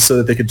werewolves so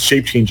that they could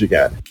shape change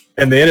again.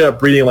 And they ended up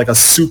breeding a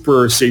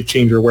super shape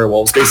changer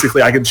werewolves.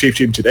 Basically, I could shape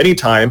change at any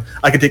time.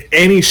 I could take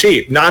any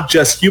shape, not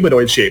just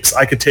humanoid shapes.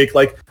 I could take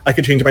I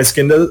could change my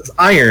skin to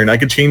iron. I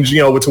could change,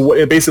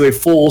 to basically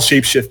full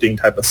shape shifting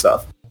type of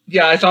stuff.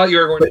 Yeah, I thought you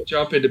were going to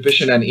jump into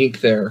Bishan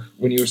Ink there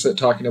when you were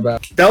talking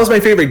about. That was my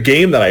favorite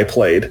game that I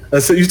played.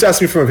 So you used to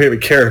ask me for my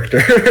favorite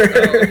character.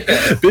 Oh,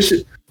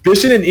 okay.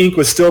 Bishan Ink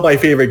was still my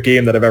favorite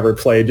game that I've ever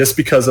played, just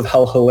because of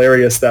how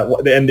hilarious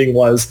the ending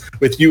was,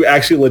 with you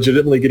actually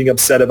legitimately getting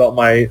upset about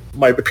my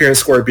appearance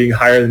score being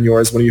higher than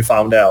yours when you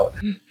found out.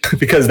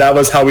 Because that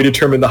was how we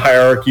determined the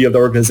hierarchy of the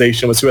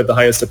organization, was who had the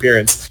highest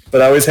appearance.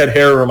 But I always had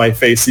hair over my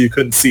face, so you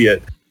couldn't see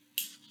it.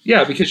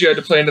 Yeah, because you had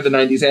to play into the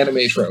 90s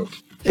anime trope.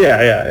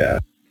 Yeah.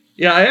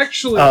 Yeah, I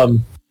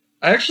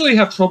actually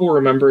have trouble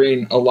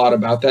remembering a lot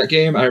about that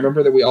game. I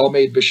remember that we all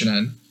made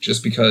Bishanen,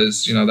 just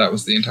because, that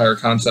was the entire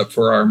concept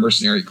for our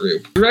mercenary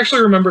group. Do you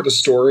actually remember the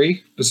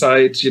story,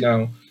 besides,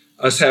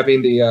 us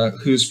having the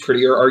who's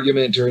prettier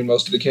argument during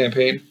most of the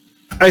campaign?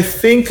 I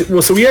think,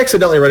 so we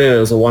accidentally ran into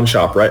it as a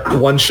one-shot,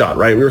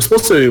 right? We were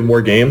supposed to do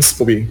more games,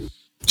 but we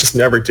just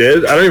never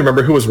did. I don't even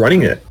remember who was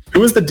running it.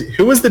 Who was the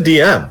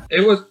DM?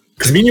 It was...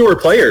 Because me and you were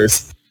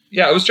players.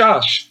 Yeah, it was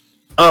Josh.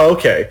 Oh,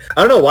 okay.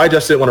 I don't know why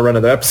Josh didn't want to run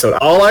another episode.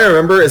 All I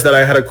remember is that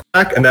I had a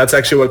quack, and that's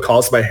actually what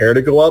caused my hair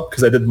to go up,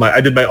 because I did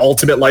my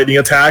ultimate lightning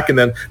attack, and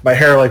then my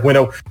hair went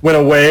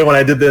away when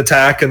I did the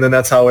attack, and then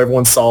that's how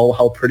everyone saw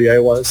how pretty I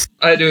was.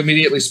 I had to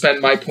immediately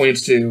spend my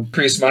points to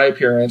increase my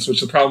appearance,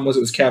 which the problem was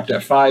it was capped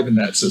at 5 in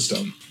that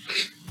system.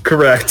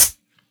 Correct.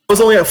 I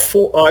was only at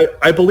 4.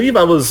 I believe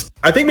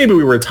I think maybe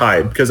we were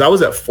tied, because I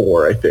was at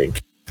 4, I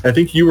think. I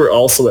think you were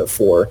also at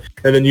 4,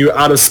 and then you,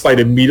 out of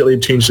spite, immediately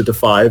changed it to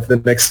 5 the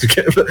next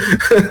game, but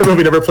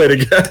we never played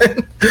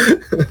again.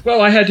 Well,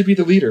 I had to be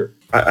the leader.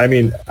 I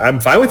mean, I'm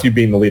fine with you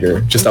being the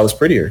leader, just I was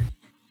prettier.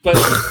 But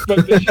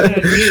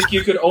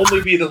you could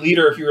only be the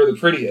leader if you were the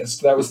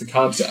prettiest. That was the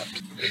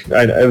concept.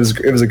 It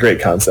was a great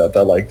concept.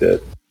 I liked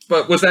it.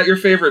 But was that your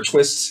favorite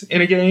twist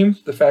in a game?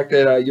 The fact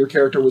that your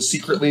character was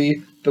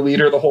secretly the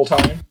leader the whole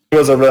time? It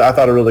was I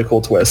thought a really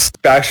cool twist.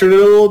 Fractured it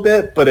a little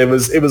bit, but it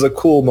was a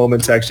cool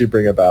moment to actually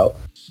bring about.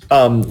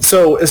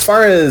 So as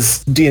far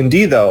as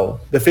D&D though,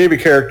 the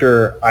favorite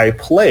character I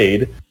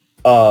played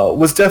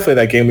was definitely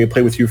that game we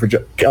played with you for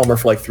Elmer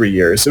for 3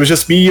 years. It was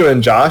just me, you,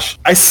 and Josh.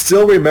 I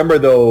still remember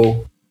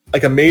though,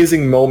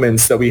 amazing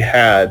moments that we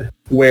had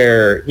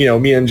where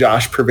me and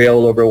Josh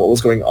prevailed over what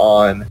was going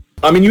on.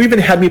 I mean, you even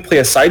had me play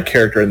a side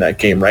character in that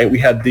game, right? We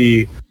had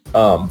the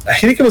I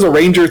think it was a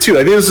ranger too. I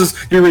think it was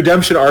just your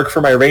redemption arc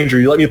for my ranger.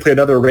 You let me play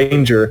another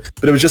ranger,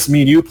 but it was just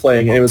me and you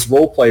playing, and it was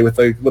role play with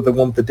the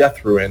one with the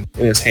death rune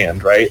in his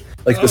hand, right?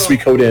 The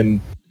Suikoden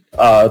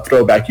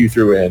throwback you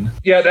threw in.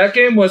 Yeah, that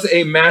game was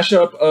a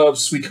mashup of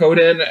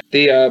Suikoden,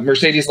 the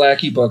Mercedes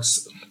Lackey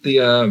books,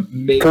 the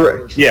main.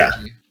 Correct. Yeah.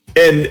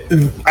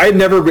 And I had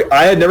never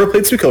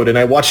played Suikoden.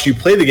 I watched you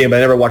play the game, but I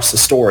never watched the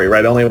story,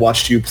 right? I only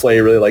watched you play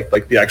really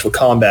like the actual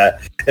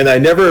combat. And I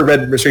never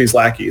read Mercedes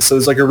Lackey. So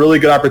it's a really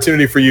good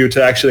opportunity for you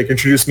to actually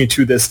introduce me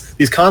to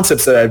these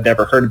concepts that I've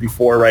never heard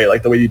before, right?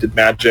 Like the way you did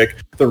magic,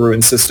 the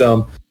rune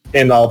system,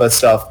 and all that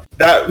stuff.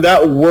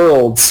 That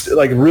world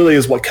really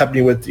is what kept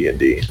me with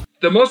D&D.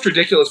 The most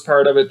ridiculous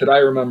part of it that I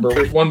remember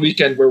was one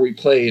weekend where we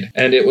played,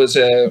 and it was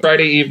a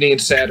Friday evening,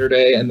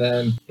 Saturday, and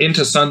then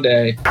into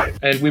Sunday,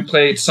 and we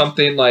played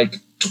something like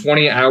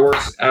 20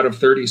 hours out of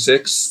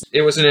 36.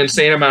 It was an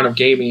insane amount of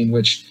gaming,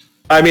 which...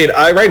 I mean,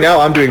 right now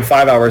I'm doing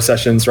 5-hour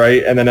sessions,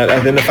 right? And then at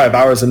the end of 5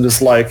 hours, I'm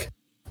just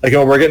Like,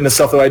 we're getting to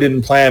stuff that I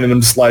didn't plan, and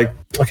I'm just like,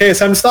 okay, it's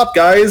time to stop,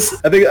 guys.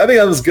 I think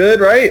that was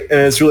good, right? And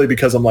it's really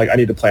because I'm like, I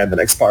need to plan the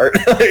next part.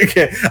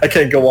 I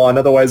can't go on,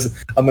 otherwise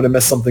I'm going to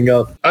mess something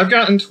up. I've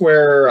gotten to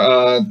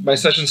where my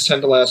sessions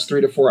tend to last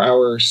 3 to 4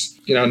 hours,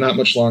 not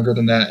much longer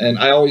than that. And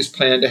I always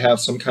plan to have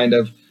some kind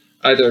of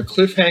either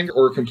cliffhanger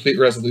or complete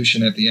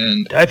resolution at the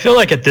end. I feel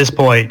like at this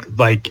point,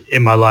 like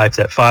in my life,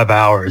 that 5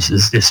 hours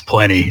is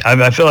plenty.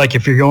 I feel like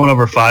if you're going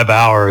over 5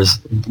 hours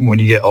when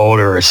you get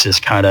older, it's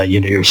just kind of,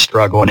 you're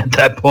struggling at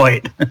that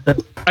point.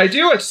 I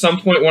do at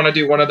some point want to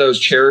do one of those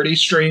charity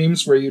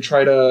streams where you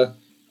try to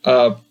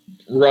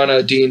run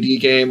a D&D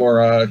game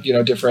or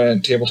a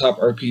different tabletop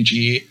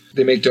RPG.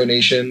 They make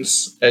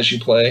donations as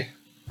you play.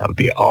 That would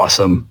be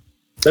awesome.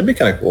 That'd be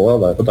kind of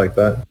cool. I would like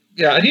that.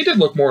 Yeah, I need to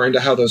look more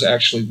into how those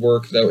actually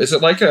work, though. Is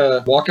it like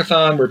a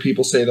walkathon where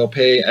people say they'll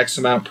pay X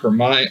amount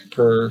I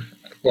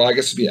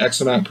guess it'd be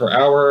X amount per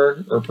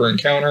hour or per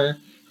encounter?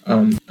 I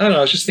don't know,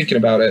 I was just thinking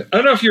about it. I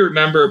don't know if you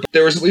remember, but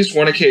there was at least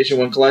one occasion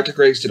when Galactic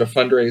Regs did a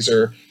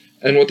fundraiser,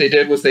 and what they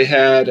did was they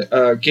had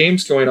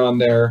games going on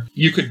there.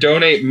 You could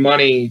donate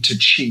money to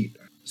cheat.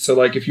 So,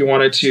 like, if you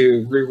wanted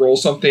to re-roll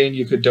something,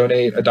 you could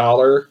donate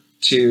 $1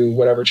 to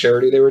whatever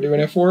charity they were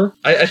doing it for.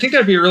 I think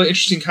that'd be a really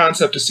interesting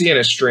concept to see in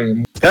a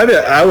stream.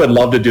 I would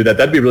love to do that.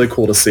 That'd be really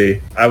cool to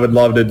see. I would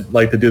love to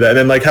to do that,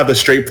 and then have the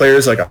straight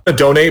players I'm gonna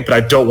donate, but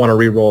I don't want to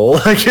re-roll,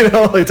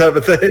 type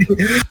of thing.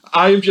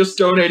 I'm just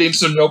donating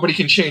so nobody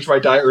can change my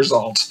die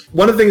result.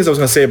 One of the things I was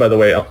going to say, by the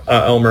way,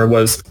 Elmer,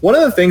 was one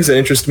of the things that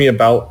interested me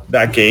about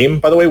that game,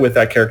 by the way, with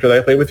that character that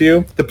I played with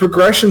you, the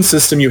progression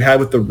system you had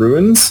with the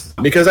runes,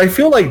 because I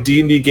feel like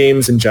D&D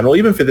games in general,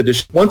 even 5th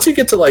edition, once you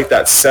get to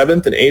that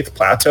 7th and 8th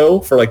plateau,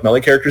 for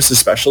melee characters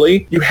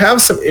especially, you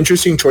have some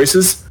interesting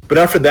choices, but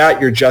after that,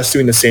 you're just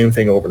doing the same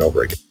thing over and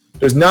over again.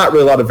 There's not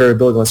really a lot of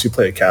variability unless you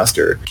play a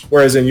caster.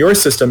 Whereas in your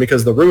system,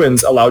 because the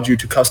ruins allowed you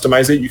to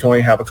customize it, you can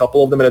only have a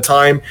couple of them at a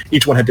time.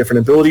 Each one had different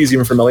abilities,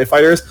 even for melee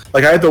fighters.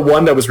 I had the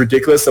one that was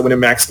ridiculous that when it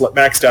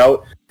maxed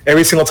out,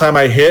 every single time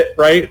I hit,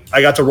 right,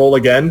 I got to roll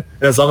again.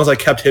 And as long as I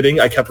kept hitting,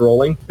 I kept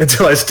rolling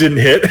until I just didn't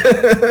hit.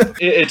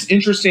 It's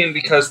interesting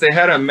because they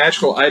had a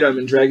magical item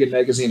in Dragon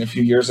Magazine a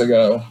few years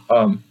ago.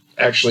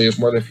 Actually, it was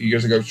more than a few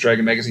years ago because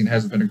Dragon Magazine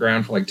hasn't been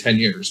around for 10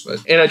 years.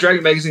 But in a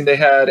Dragon Magazine, they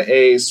had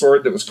a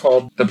sword that was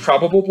called the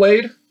Probable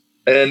Blade.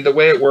 And the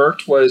way it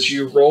worked was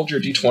you rolled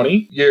your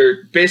d20.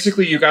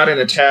 You got an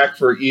attack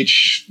for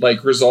each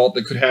result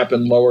that could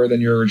happen lower than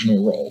your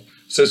original roll.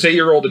 So say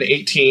you rolled an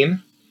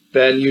 18,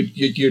 then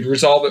you'd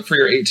resolve it for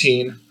your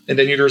 18, and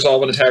then you'd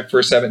resolve an attack for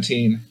a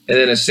 17, and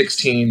then a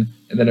 16,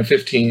 and then a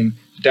 15,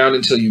 down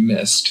until you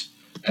missed.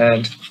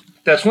 And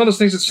that's one of those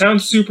things that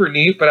sounds super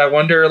neat, but I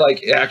wonder,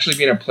 actually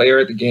being a player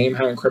at the game,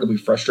 how incredibly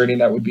frustrating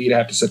that would be to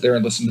have to sit there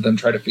and listen to them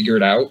try to figure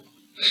it out.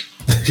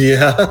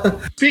 Yeah.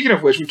 Speaking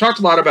of which, we've talked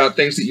a lot about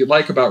things that you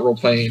like about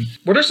role-playing.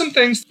 What are some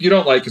things you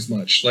don't like as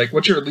much?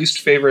 What's your least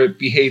favorite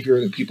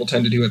behavior that people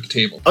tend to do at the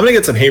table? I'm going to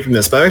get some hate from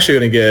this, but I'm actually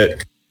going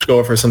to go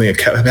over something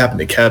that happened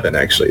to Kevin,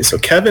 actually. So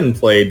Kevin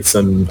played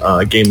some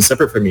games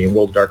separate from me in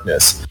World of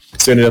Darkness.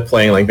 So ended up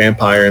playing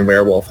vampire and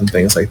werewolf and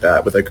things like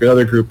that with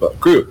another group.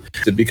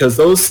 Because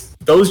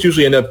those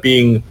usually end up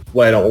being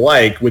what I don't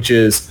like, which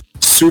is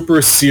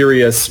super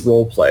serious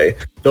role play.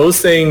 Those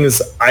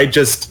things, I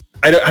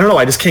don't know,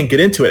 I just can't get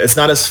into it. It's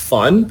not as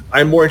fun.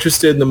 I'm more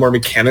interested in the more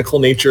mechanical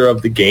nature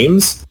of the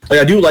games.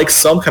 I do like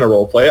some kind of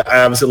role play.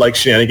 I obviously like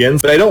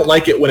shenanigans, but I don't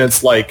like it when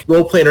it's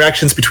role play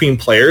interactions between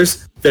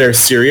players that are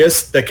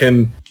serious,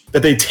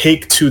 that they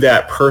take to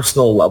that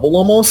personal level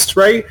almost,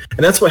 right? And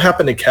that's what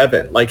happened to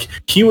Kevin.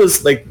 He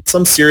was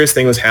some serious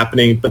thing was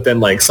happening, but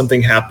then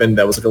something happened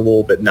that was a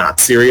little bit not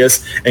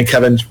serious, and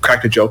Kevin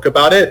cracked a joke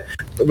about it.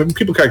 When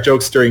people crack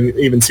jokes during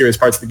even serious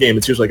parts of the game,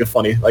 it's usually a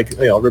funny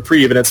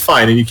reprieve, and it's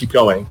fine, and you keep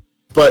going.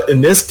 But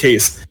in this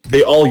case,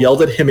 they all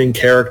yelled at him in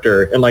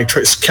character and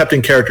kept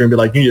in character and be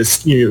like, you need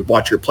to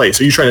watch your play.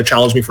 So you're trying to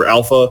challenge me for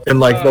alpha and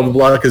blah, blah,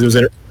 blah, because it was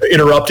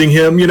interrupting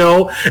him, and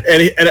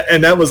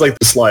that was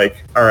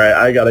all right,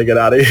 I got to get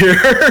out of here.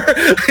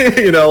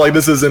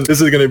 This is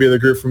going to be the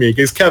group for me.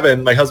 Because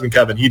Kevin, my husband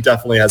Kevin, he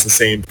definitely has the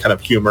same kind of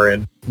humor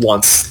and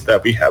wants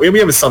that we have. We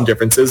have some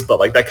differences, but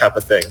that type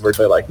of thing, we're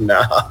totally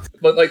nah.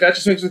 But that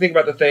just makes me think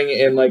about the thing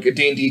in a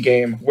D&D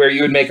game where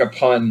you would make a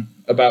pun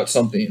about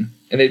something.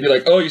 And they'd be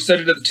like, oh, you said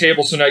it at the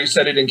table, so now you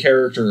said it in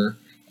character.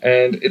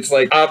 And it's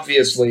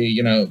obviously,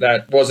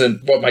 that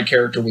wasn't what my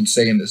character would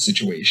say in this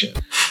situation.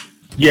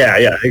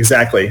 Yeah,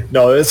 exactly.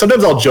 No,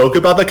 sometimes I'll joke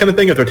about that kind of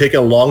thing if they're taking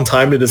a long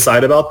time to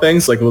decide about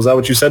things. Was that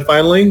what you said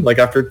finally?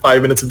 After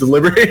 5 minutes of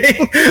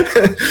deliberating?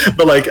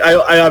 But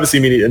I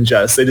obviously mean it in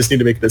jest. They just need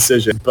to make a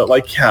decision. But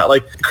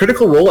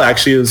Critical Role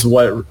actually is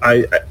what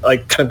I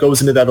kind of goes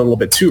into that a little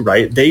bit too,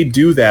 right? They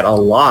do that a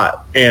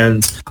lot.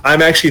 And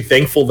I'm actually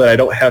thankful that I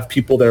don't have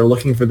people that are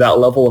looking for that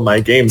level in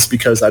my games,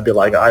 because I'd be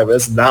like,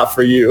 it's not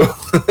for you.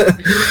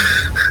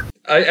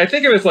 I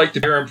think it was the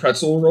beer and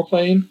pretzel role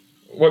playing.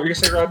 What were you going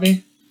to say,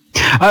 Rodney?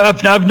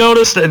 I've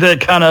noticed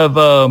that kind of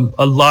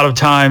a lot of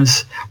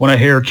times when I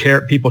hear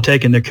people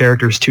taking their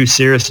characters too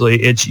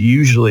seriously, it's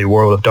usually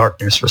World of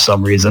Darkness for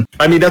some reason.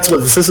 I mean, that's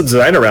what the system's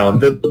designed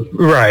around.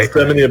 Right.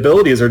 I mean, the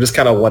abilities are just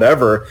kind of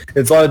whatever.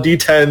 It's a lot of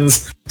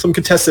D10s, some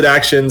contested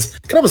actions,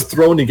 kind of was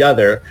thrown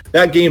together.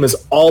 That game is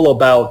all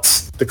about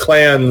the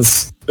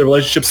clans, the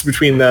relationships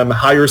between them,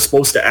 how you're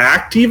supposed to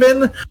act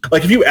even.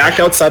 Like, if you act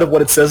outside of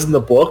what it says in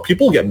the book,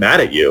 people get mad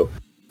at you.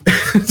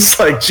 It's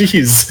like,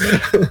 geez.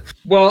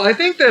 Well, I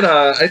think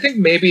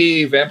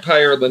maybe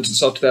Vampire lends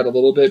itself to that a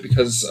little bit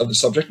because of the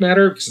subject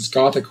matter, because it's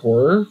gothic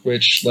horror,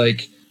 which,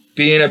 like,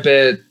 being a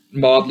bit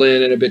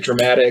maudlin and a bit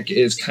dramatic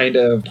is kind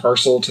of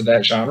partial to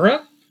that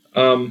genre.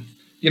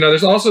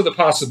 There's also the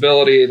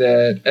possibility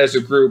that as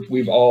a group,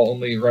 we've all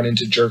only run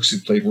into jerks who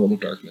played World of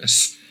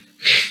Darkness.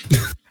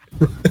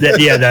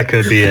 Yeah, that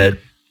could be it.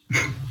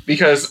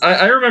 Because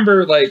I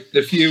remember, like,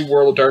 the few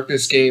World of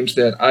Darkness games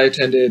that I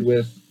attended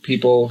with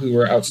people who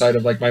were outside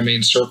of, like, my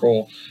main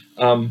circle.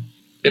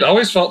 It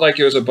always felt like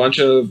it was a bunch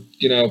of,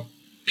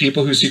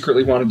 people who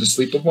secretly wanted to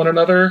sleep with one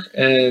another,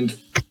 and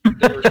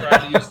they were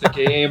trying to use the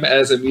game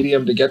as a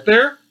medium to get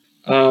there.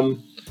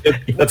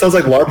 That sounds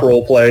like LARP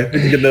roleplay. We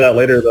can get into that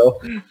later, though.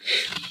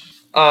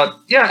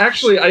 Yeah,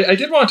 actually, I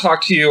did want to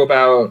talk to you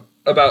about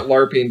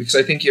LARPing, because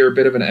I think you're a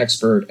bit of an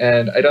expert,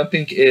 and I don't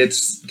think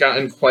it's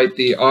gotten quite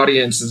the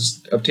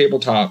audiences of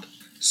tabletop.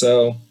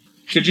 So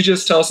could you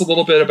just tell us a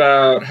little bit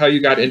about how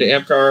you got into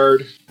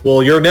Amtgard?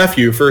 Well, your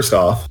nephew, first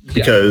off,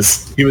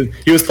 because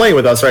he was playing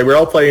with us, right? We were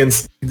all playing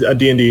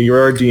D&D. You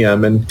were our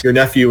DM, and your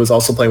nephew was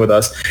also playing with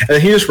us. And then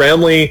he just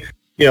randomly,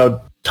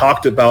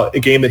 talked about a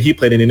game that he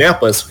played in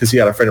Indianapolis, because he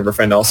had a friend of a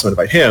friend also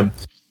invite him.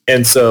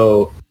 And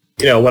so,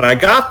 when I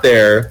got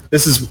there,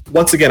 this is,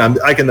 once again, I'm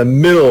like in the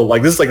middle,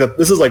 like this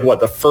is like what,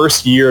 the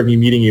first year of me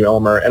meeting you,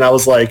 Elmer, and I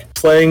was like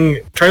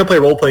trying to play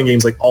role-playing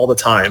games like all the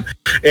time.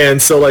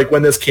 And so, like,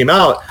 when this came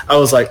out, I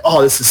was like,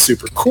 oh, this is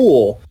super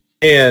cool.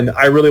 And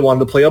I really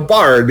wanted to play a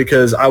bard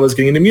because I was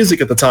getting into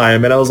music at the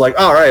time. And I was like,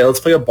 all right, let's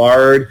play a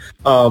bard.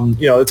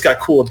 It's got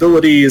cool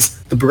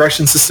abilities. The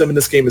progression system in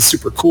this game is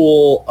super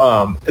cool.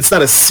 It's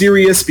not as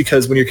serious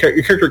because when your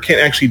character can't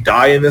actually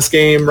die in this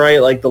game,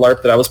 right? Like the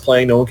LARP that I was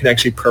playing, no one can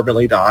actually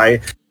permanently die.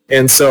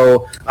 And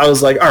so I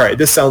was like, all right,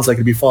 this sounds like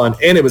it'd be fun.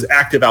 And it was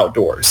active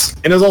outdoors.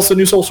 And it was also a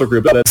new social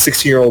group. That a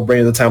 16-year-old brain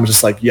at the time was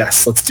just like,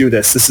 yes, let's do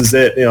this. This is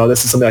it.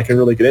 This is something I can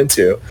really get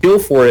into. The feel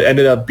for it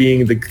ended up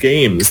being the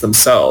games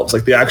themselves,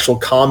 like the actual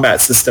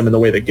combat system and the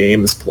way the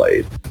games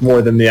played,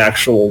 more than the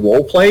actual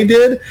role play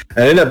did. And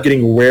I ended up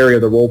getting wary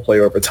of the role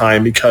play over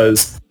time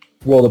because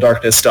World of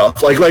Darkness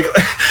stuff. Like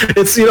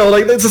it's,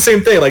 it's the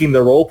same thing. Like, taking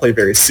the role play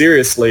very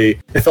seriously,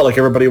 it felt like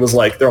everybody was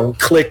like their own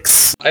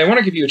cliques. I want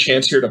to give you a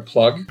chance here to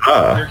plug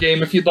your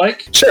game if you'd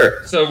like.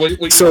 Sure. So will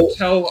you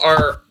tell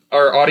our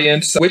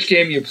audience which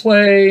game you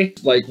play,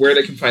 like where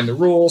they can find the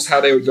rules,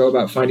 how they would go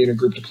about finding a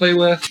group to play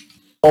with?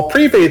 I'll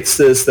preface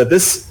this that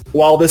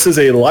while this is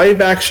a live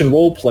action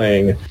role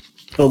playing,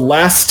 the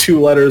last two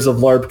letters of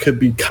LARP could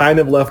be kind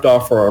of left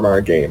off from our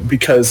game,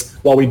 because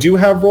while we do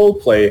have role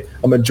play,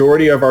 a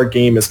majority of our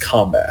game is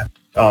combat.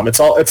 It's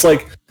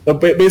like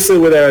basically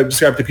the way I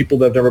describe to people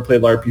that have never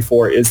played LARP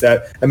before is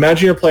that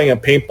imagine you're playing a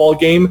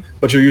paintball game,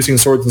 but you're using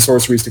swords and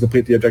sorceries to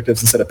complete the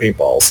objectives instead of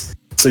paintballs.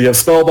 So you have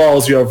spell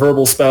balls, you have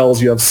verbal spells,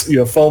 you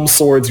have foam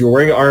swords, you're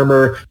wearing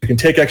armor, you can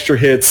take extra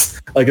hits.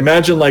 Like,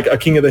 imagine like a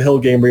King of the Hill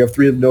game where you have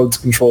 3 nodes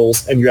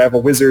controls and you have a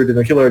wizard and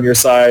a killer on your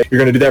side. You're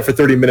going to do that for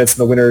 30 minutes,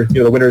 and the winner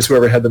is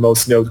whoever had the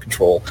most node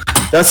control.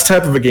 That's the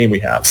type of a game we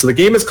have. So the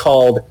game is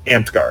called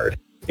Amtgard.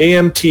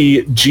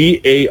 AMTGARD.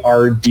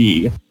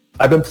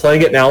 I've been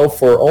playing it now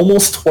for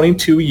almost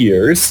 22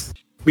 years.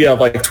 We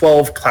have like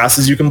 12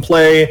 classes you can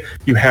play.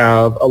 You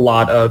have a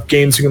lot of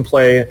games you can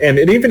play, and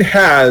it even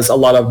has a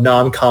lot of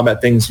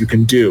non-combat things you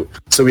can do.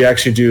 So we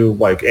actually do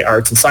like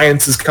arts and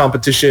sciences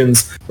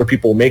competitions where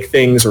people make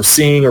things or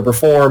sing or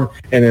perform,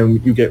 and then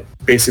you get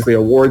basically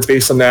awards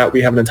based on that.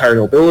 We have an entire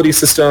nobility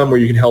system where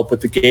you can help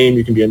with the game.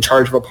 You can be in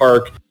charge of a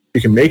park. You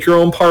can make your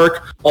own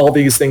park. All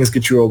these things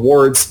get you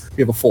awards.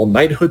 We have a full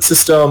knighthood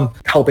system,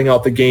 helping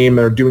out the game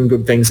or doing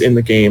good things in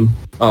the game.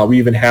 We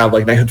even have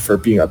like knighthood for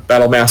being a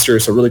battle master,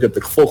 so really good, the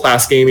full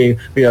class gaming.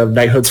 We have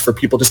knighthoods for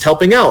people just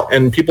helping out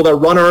and people that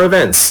run our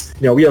events.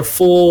 We have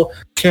full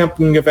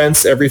camping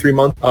events every 3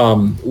 months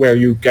where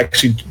you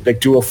actually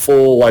like do a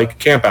full like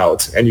camp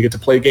out, and you get to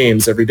play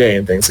games every day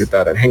and things like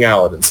that and hang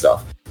out and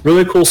stuff.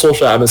 Really cool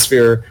social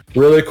atmosphere,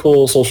 really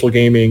cool social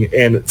gaming,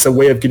 and it's a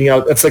way of getting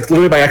out. It's like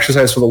literally my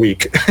exercise for the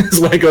week is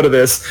when I go to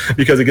this,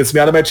 because it gets me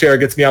out of my chair, it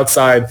gets me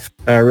outside,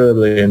 and I really,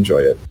 really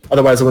enjoy it.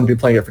 Otherwise, I wouldn't be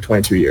playing it for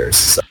 22 years.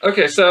 So.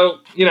 Okay, so,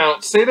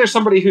 say there's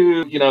somebody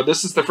who,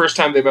 this is the first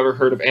time they've ever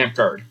heard of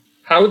Amtgard.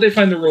 How would they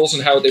find the rules,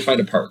 and how would they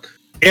find a park?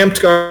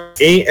 Amtgard,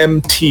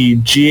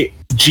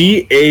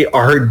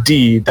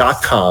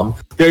 AMTGARD.com.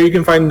 There you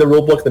can find the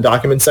rulebook in the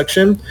document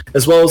section,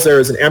 as well as there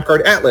is an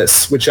Amtgard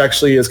Atlas, which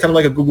actually is kind of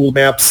like a Google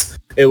Maps.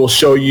 It will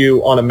show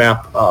you on a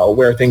map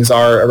where things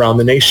are around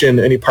the nation,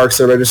 any parks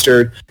that are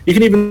registered. You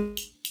can even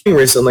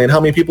recently and how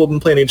many people have been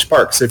playing each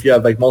park. So if you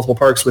have like multiple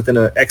parks within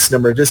an X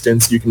number of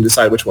distance, you can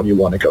decide which one you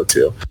want to go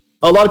to.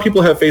 A lot of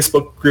people have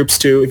Facebook groups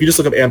too. If you just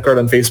look up AmpGuard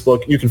on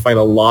Facebook, you can find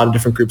a lot of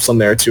different groups on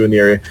there too in the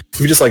area.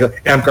 If you just like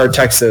AmpGuard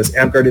Texas,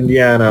 AmpGuard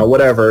Indiana,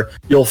 whatever,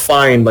 you'll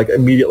find like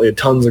immediately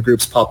tons of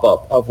groups pop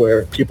up of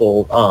where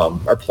people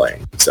are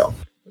playing. So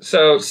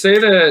say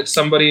that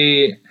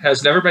somebody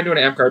has never been to an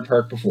AmpGuard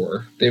park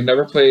before. They've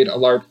never played a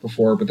LARP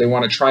before, but they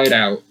want to try it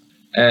out.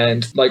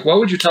 And like, what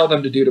would you tell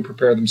them to do to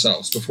prepare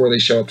themselves before they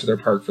show up to their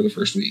park for the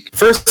first week?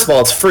 First of all,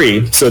 it's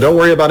free, so don't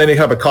worry about any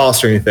kind of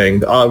cost or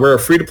anything. We're a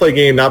free-to-play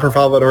game, not for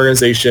profit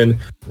organization.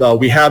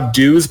 We have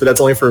dues, but that's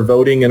only for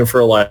voting and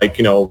for like,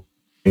 you know,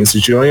 things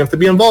that you don't have to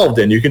be involved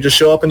in. You can just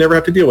show up and never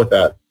have to deal with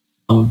that.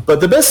 But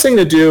the best thing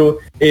to do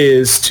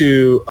is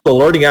to a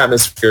learning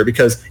atmosphere,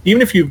 because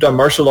even if you've done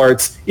martial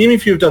arts, even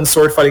if you've done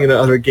sword fighting in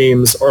other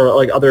games or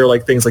like other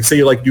like things, like say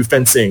you like do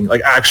fencing,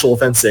 like actual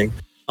fencing,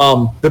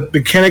 the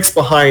mechanics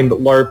behind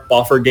LARP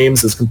buffer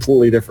games is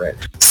completely different.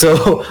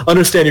 So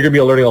understand you're going to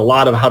be learning a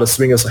lot of how to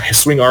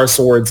swing our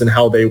swords and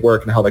how they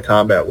work and how the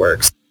combat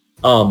works.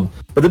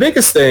 But the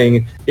biggest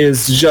thing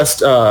is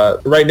just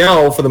right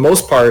now, for the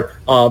most part,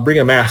 bring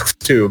a mask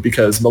too,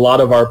 because a lot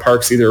of our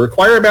parks either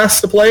require a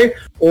mask to play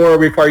or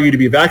require you to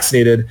be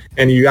vaccinated,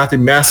 and you have to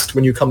be masked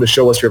when you come to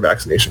show us your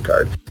vaccination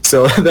card.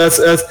 So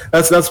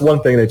that's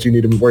one thing that you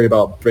need to worry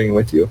about bringing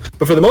with you.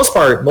 But for the most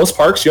part, most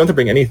parks, you don't have to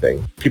bring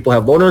anything. People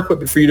have loaner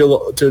equipment for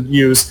you to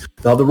use.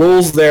 They'll have the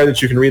rules there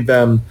that you can read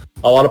them.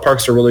 A lot of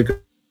parks are really good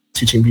at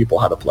teaching people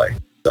how to play.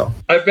 So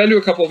I've been to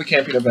a couple of the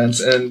camping events,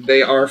 and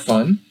they are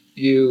fun.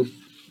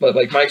 But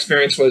like my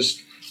experience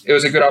was, it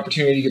was a good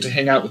opportunity to get to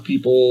hang out with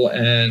people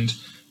and,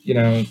 you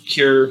know,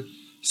 hear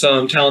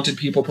some talented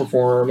people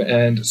perform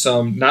and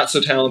some not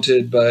so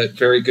talented but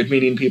very good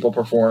meaning people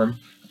perform.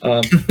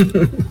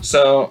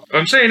 So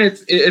I'm saying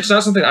it's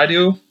not something I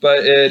do, but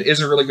it is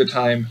a really good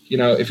time. You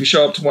know, if you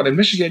show up to one in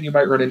Michigan, you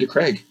might run into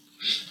Craig.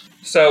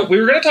 So we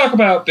were going to talk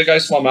about Big Eye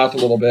Small Mouth a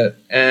little bit,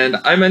 and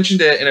I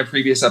mentioned it in a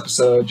previous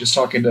episode, just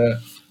talking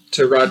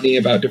to Rodney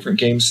about different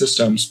game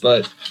systems,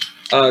 but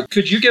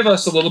could you give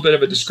us a little bit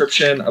of a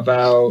description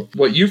about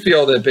what you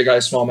feel that Big Eye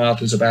Small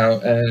Mouth is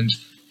about and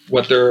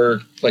what their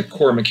like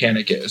core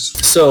mechanic is?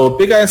 So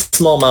Big Eye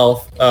Small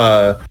Mouth,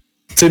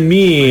 to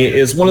me,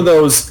 is one of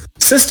those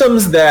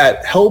systems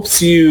that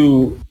helps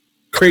you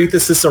create the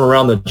system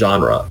around the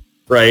genre,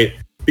 right?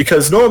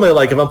 Because normally,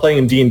 like if I'm playing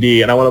in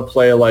D&D and I want to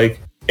play like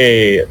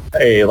a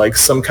like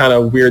some kind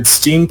of weird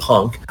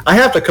steampunk, I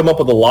have to come up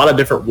with a lot of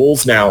different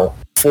rules now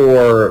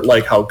for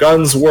like how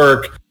guns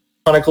work,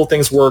 mechanical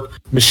things work,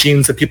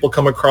 machines that people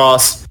come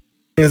across,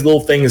 these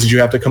little things that you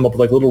have to come up with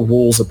like little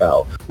rules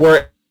about.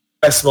 Where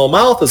Small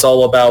Mouth is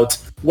all about,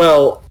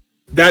 well,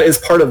 that is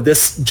part of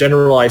this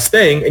generalized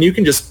thing, and you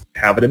can just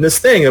have it in this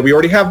thing that we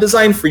already have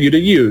designed for you to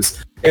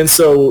use. And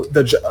so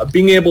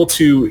being able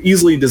to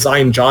easily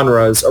design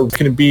genres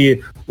can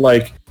be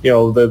like, you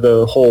know,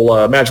 the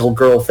whole magical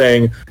girl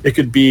thing. It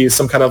could be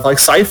some kind of like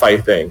sci-fi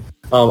thing.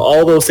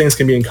 All those things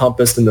can be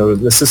encompassed in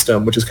the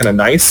system, which is kind of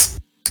nice.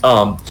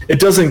 It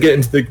doesn't get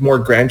into the more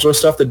granular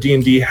stuff that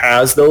D&D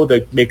has, though,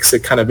 that makes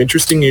it kind of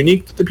interesting and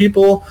unique to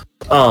people.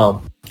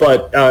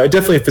 But it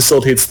definitely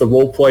facilitates the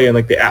role play and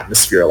like the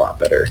atmosphere a lot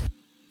better.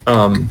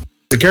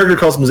 The character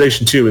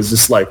customization too is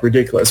just like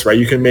ridiculous, right?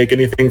 You can make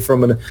anything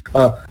from an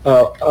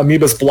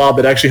amoebus blob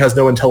that actually has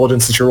no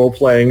intelligence that you're role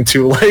playing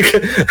to like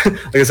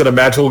I said, a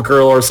magical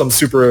girl or some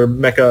super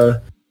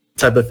mecha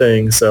type of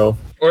thing. So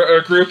or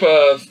a group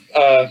of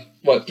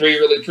three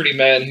really pretty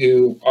men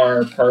who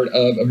are part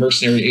of a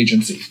mercenary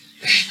agency.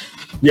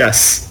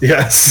 Yes.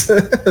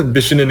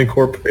 Mission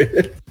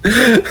Incorporated.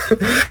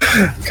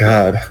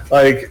 God,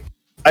 like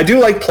I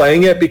do like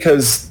playing it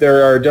because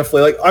there are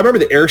definitely like I remember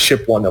the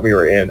airship one that we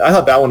were in. I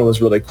thought that one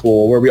was really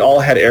cool, where we all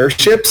had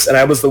airships, and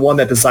I was the one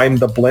that designed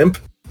the blimp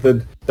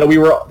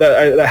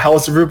that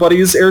housed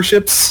everybody's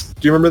airships.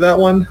 Do you remember that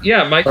one?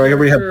 Yeah, Mike.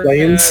 Everybody had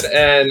planes.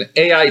 Had an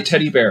AI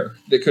teddy bear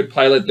that could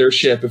pilot their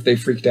ship if they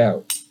freaked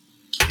out.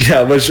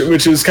 Yeah,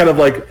 which is kind of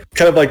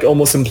like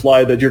almost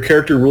implied that your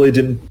character really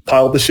didn't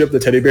pilot the ship, the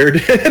teddy bear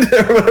did,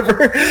 or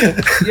whatever.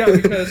 Yeah,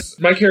 because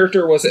my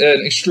character was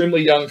an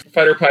extremely young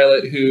fighter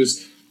pilot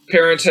whose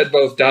parents had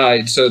both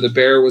died, so the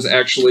bear was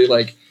actually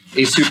like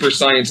a super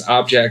science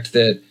object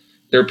that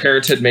their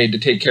parents had made to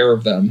take care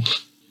of them.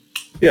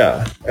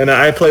 Yeah, and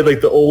I played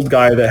like the old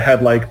guy that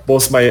had like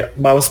most of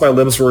my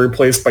limbs were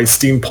replaced by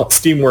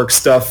steamwork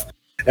stuff.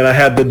 And I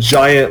had the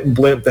giant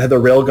blimp that had the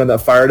railgun that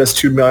fired us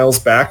 2 miles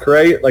back,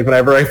 right? Like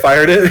whenever I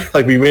fired it,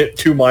 like we went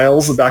 2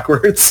 miles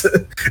backwards.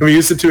 And we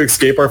used it to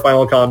escape our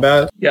final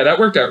combat. Yeah, that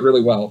worked out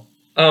really well.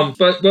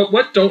 But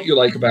what don't you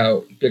like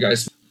about Big Eye?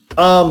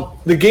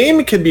 The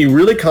game can be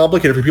really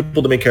complicated for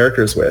people to make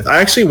characters with. I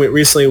actually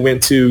recently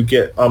went to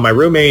get my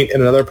roommate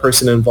and another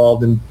person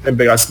involved in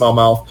Big Eye Small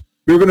Mouth.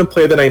 We were going to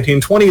play the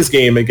 1920s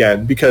game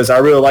again because I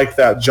really liked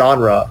that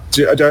genre.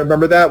 Do you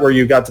remember that, where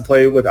you got to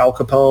play with Al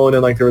Capone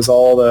and like there was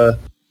all the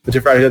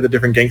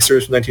different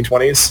gangsters from the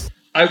 1920s?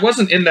 I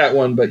wasn't in that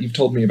one, but you've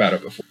told me about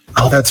it before.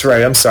 Oh, that's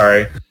right. I'm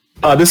sorry.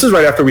 This was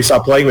right after we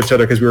stopped playing with each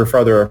other because we were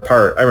farther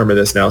apart. I remember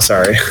this now.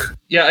 Sorry.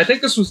 Yeah, I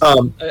think this was.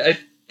 I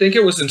think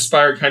it was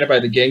inspired kind of by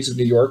the Gangs of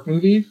New York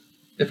movie,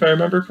 if I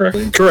remember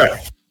correctly.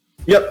 Correct.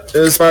 Yep, it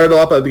inspired a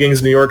lot by the Gangs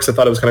of New York, so I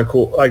thought it was kind of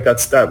cool. Like that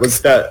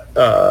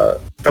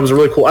was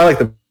really cool. I like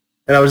them,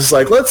 and I was just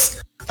like,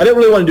 I didn't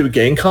really want to do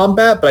gang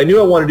combat, but I knew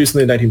I wanted to do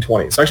something in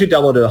 1920s. So I actually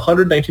downloaded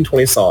 100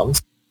 1920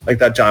 songs, like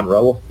that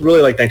genre. Well,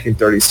 really like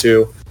 1930s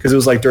too, because it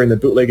was like during the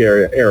bootleg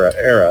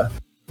era.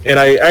 And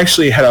I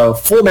actually had a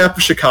full map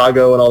of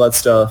Chicago and all that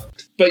stuff.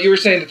 But you were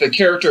saying that the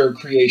character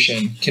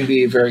creation can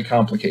be very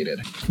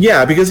complicated.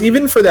 Yeah, because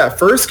even for that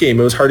first game,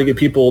 it was hard to get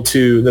people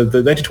to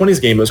the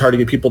 1920s game. It was hard to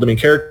get people to make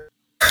characters.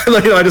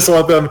 Like, I just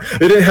want them.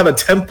 They didn't have a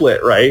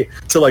template, right,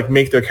 to like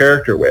make their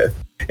character with.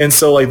 And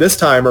so, like this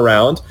time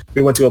around,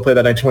 we went to go play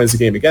that 1920s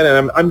game again,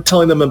 and I'm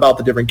telling them about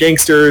the different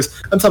gangsters.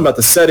 I'm talking about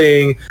the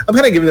setting. I'm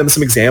kind of giving them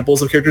some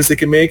examples of characters they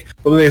can make.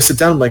 But when they sit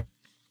down, I'm like,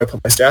 I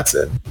put my stats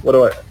in. What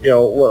do I,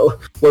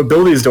 what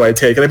abilities do I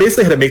take? And I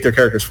basically had to make their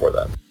characters for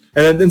them.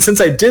 And then since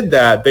I did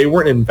that, they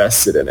weren't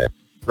invested in it,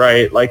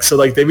 right? Like, so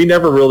like we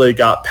never really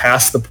got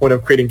past the point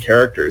of creating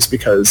characters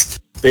because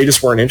they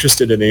just weren't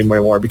interested in it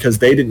anymore because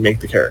they didn't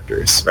make the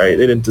characters, right?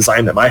 They didn't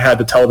design them. I had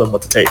to tell them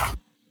what to take.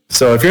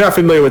 So if you're not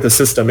familiar with the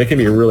system, it can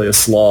be really a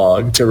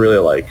slog to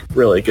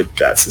really get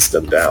that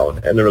system down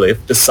and to really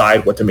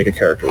decide what to make a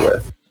character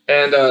with.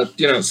 And,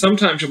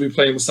 sometimes you'll be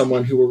playing with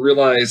someone who will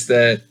realize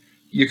that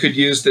you could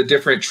use the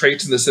different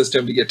traits in the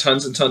system to get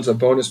tons and tons of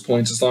bonus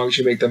points as long as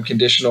you make them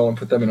conditional and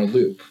put them in a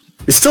loop.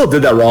 They still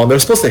did that wrong. They're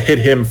supposed to hit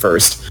him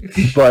first.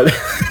 But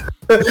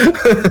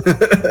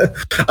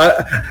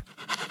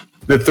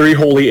the three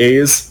holy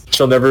A's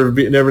shall never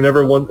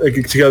one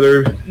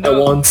together at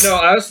once. No,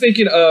 I was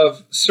thinking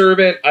of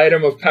servant,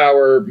 item of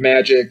power,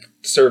 magic,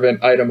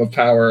 servant, item of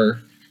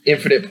power,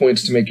 infinite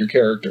points to make your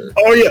character.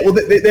 Oh yeah, well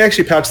they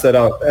actually patched that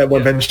out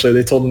eventually.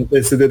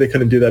 They said that they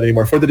couldn't do that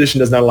anymore. 4th edition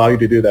does not allow you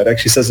to do that. It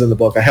actually says it in the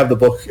book. I have the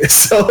book.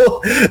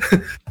 So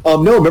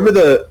no, remember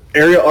the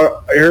area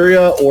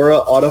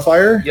aura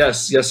autofire?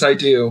 Yes I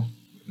do.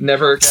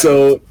 Never again.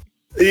 So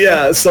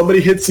yeah,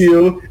 somebody hits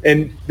you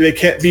and they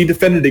can't be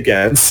defended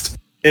against,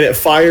 and it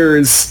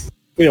fires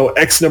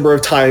X number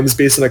of times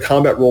based on a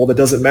combat roll that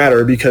doesn't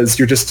matter because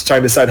you're just trying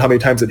to decide how many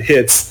times it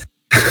hits.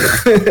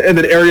 And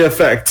then area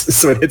effect,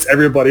 so it hits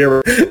everybody.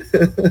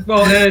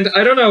 Well, and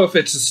I don't know if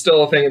it's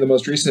still a thing in the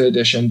most recent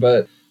edition,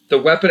 but the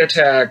weapon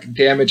attack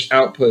damage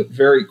output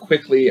very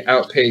quickly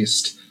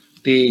outpaced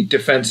the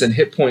defense and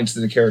hit points that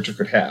the character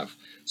could have.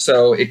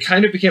 So it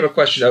kind of became a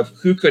question of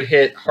who could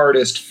hit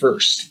hardest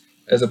first,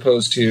 as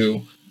opposed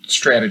to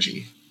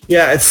strategy.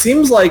 Yeah, it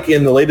seems like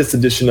in the latest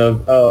edition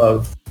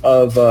of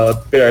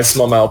Big Eye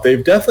Small Mouth,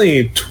 they've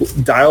definitely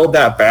dialed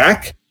that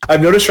back. I've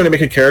noticed trying to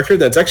make a character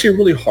that's actually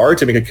really hard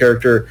to make a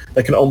character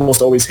that can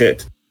almost always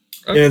hit.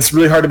 Okay. And it's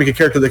really hard to make a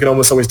character that can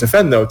almost always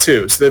defend, though,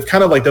 too. So they've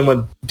kind of like done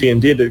what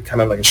D&D did,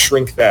 kind of like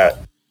shrink that,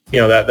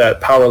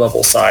 that power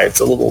level sides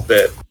a little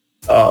bit.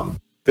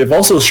 They've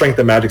also shrank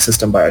the magic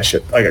system by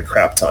a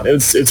crap ton.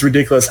 It's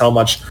ridiculous how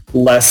much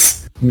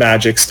less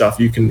magic stuff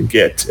you can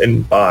get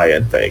and buy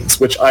and things,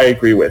 which I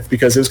agree with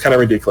because it was kind of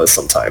ridiculous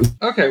sometimes.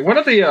 Okay, one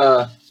of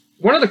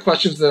the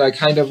questions that I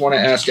kind of want to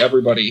ask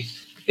everybody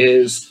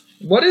is,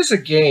 what is a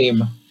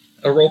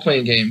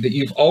role-playing game that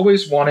you've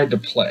always wanted to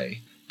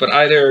play, but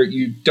either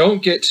you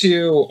don't get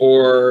to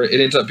or it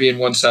ends up being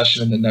one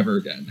session and then never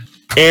again?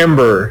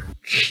 Amber.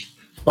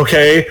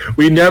 Okay,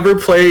 we never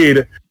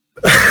played.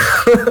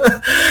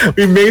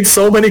 We made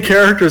so many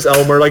characters,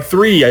 Elmer, like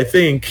 3, I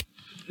think.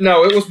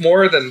 No, it was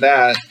more than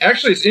that.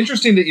 Actually, it's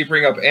interesting that you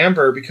bring up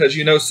Amber because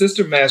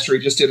System Mastery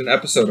just did an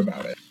episode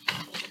about it.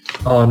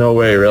 Oh, no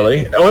way,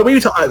 really? We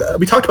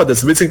talked about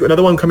this. Is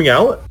another one coming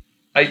out?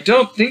 I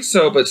don't think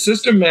so, but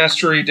System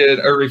Mastery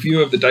did a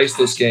review of the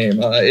Diceless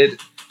game. It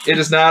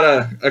is not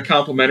a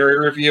complimentary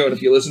review, and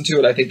if you listen to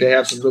it, I think they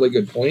have some really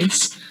good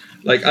points.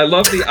 Like, I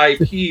love the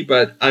IP,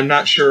 but I'm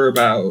not sure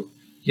about,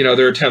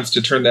 their attempts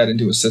to turn that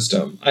into a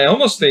system. I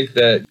almost think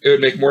that it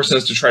would make more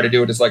sense to try to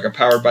do it as like a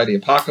Powered by the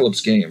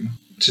Apocalypse game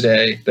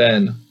today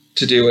than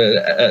to do it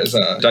as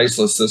a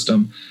Diceless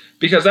system,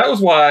 because that was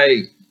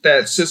why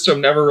that system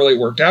never really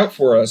worked out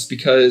for us,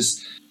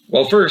 because...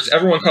 Well, first,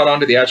 everyone caught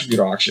on to the attribute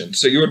auction.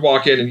 So you would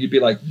walk in and you'd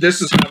be like,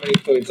 this is how many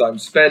points I'm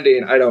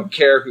spending. I don't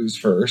care who's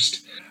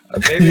first.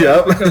 Maybe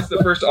yep. Because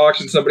the first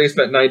auction, somebody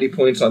spent 90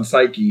 points on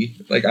Psyche.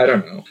 Like, I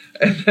don't know.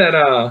 And then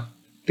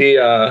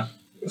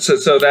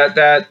so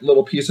that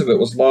little piece of it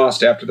was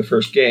lost after the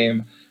first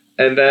game.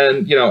 And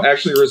then,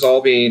 actually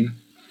resolving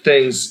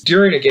things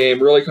during a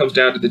game really comes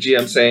down to the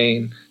GM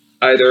saying,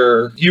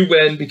 either you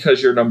win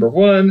because you're number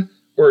one,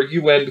 or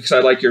you win because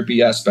I like your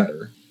BS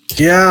better.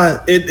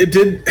 Yeah, it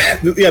did.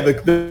 Yeah,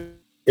 the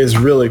is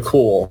really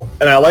cool,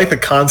 and I like the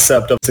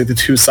concept of like the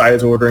two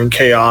sides ordering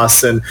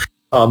chaos, and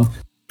some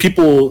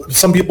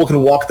people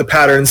can walk the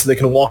patterns, so they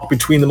can walk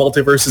between the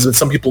multiverses, and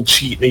some people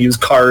cheat and they use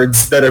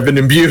cards that have been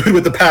imbued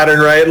with the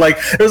pattern, right? Like,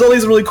 there's all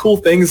these really cool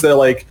things that,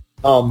 like,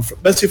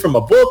 especially from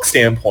a book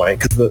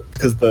standpoint,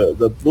 because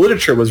the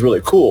literature was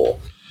really cool.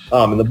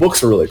 And the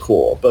books were really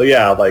cool. But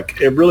yeah, like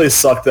it really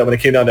sucked that when it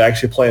came down to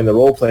actually playing the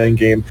role-playing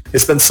game, they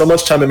spent so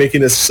much time in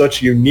making this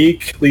such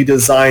uniquely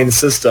designed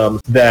system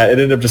that it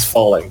ended up just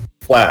falling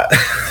flat.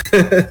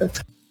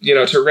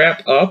 To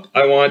wrap up,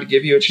 I wanted to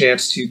give you a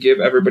chance to give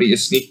everybody a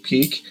sneak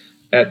peek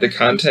at the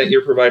content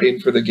you're providing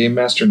for the Game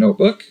Master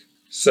Notebook.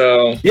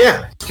 So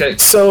yeah. Okay.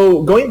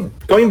 So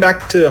going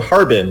back to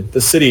Harbin,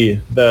 the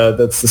city,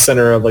 that's the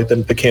center of like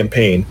the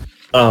campaign.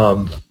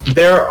 I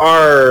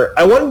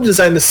wanted to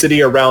design the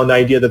city around the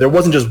idea that there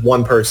wasn't just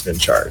one person in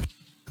charge.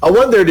 I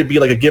wanted there to be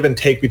like a give and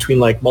take between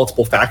like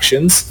multiple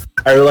factions.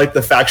 I really like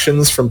the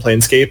factions from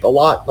Planescape a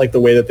lot, like the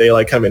way that they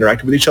like kind of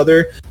interacted with each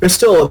other. There's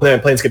still in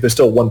Planescape, there's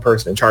still one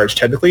person in charge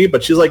technically,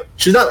 but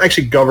she's not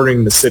actually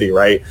governing the city,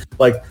 right?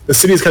 Like the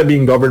city is kind of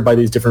being governed by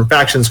these different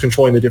factions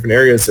controlling the different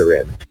areas they're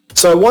in.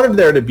 So I wanted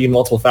there to be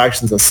multiple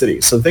factions in the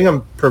city. So the thing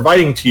I'm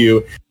providing to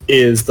you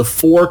is the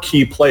 4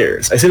 key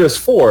players. I said there's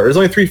 4. There's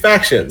only 3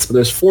 factions, but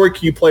there's 4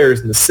 key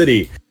players in the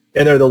city,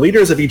 and they're the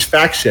leaders of each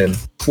faction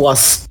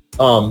plus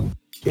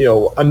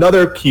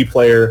another key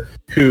player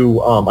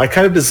who I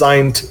kind of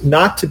designed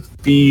not to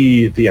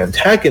be the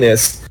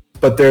antagonist,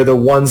 but they're the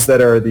ones that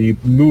are the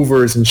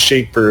movers and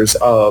shapers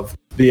of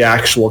the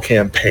actual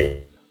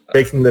campaign,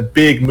 making the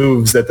big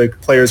moves that the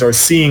players are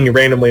seeing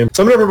randomly.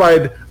 So I'm going to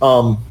provide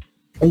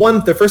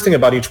the first thing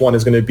about each one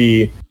is going to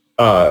be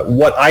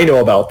what I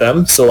know about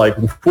them, so like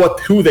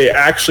who they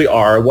actually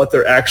are, what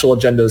their actual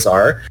agendas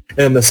are, and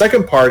then the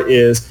second part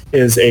is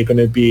going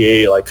to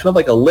be a kind of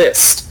like a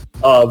list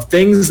of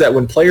things that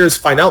when players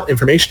find out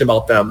information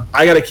about them,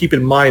 I got to keep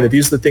in mind that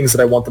these are the things that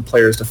I want the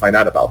players to find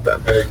out about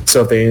them.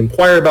 So if they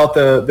inquire about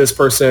this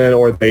person,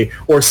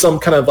 or some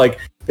kind of like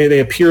they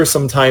appear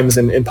sometimes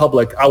in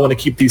public, I want to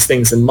keep these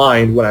things in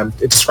mind when I'm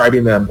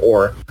describing them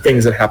or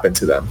things that happen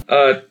to them.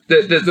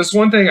 This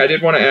one thing I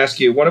did want to ask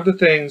you, one of the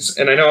things,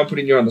 and I know I'm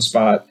putting you on the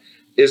spot,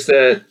 is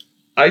that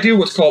I do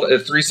what's called a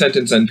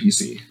 3-sentence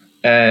NPC.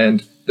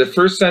 And the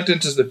first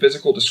sentence is the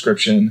physical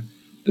description.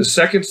 The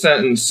second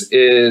sentence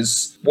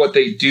is what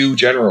they do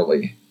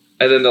generally.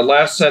 And then the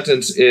last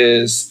sentence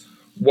is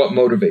what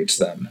motivates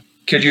them.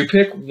 Could you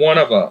pick one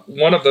of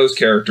those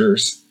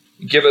characters,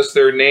 give us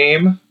their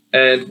name,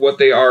 and what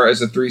they are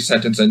as a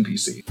 3-sentence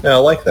NPC? Yeah, I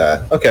like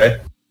that. Okay.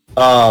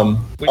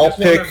 We just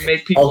want to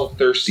make people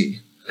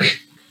thirsty.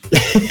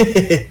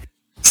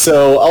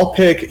 So I'll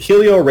pick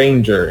Helio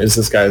Ranger is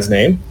this guy's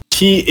name.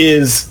 He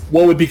is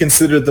what would be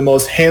considered the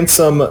most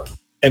handsome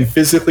and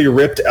physically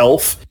ripped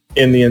elf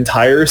in the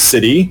entire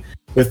city,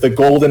 with the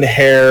golden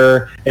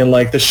hair and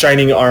like the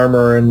shining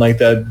armor and like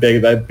that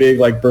big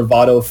like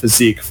bravado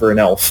physique for an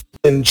elf.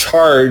 In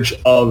charge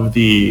of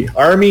the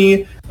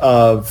army,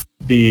 of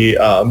the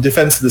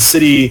defense of the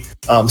city,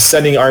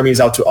 sending armies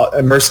out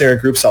to mercenary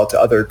groups out to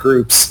other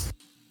groups.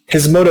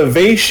 His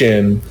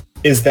motivation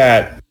is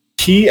that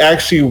he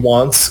actually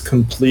wants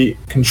complete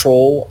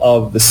control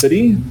of the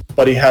city,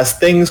 but he has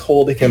things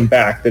holding him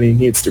back that he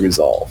needs to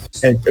resolve,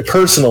 and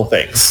personal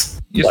things.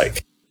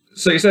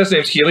 So you said his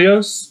name's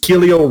Helios?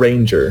 Helio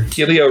Ranger.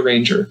 Helio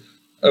Ranger.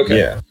 Okay.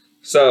 Yeah.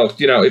 So,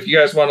 if you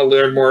guys want to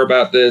learn more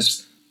about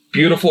this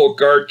beautiful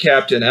guard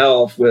captain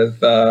elf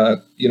with,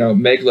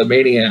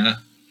 megalomania,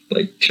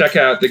 check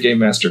out the Game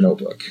Master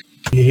Notebook.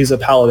 He's a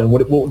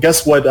paladin.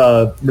 Guess what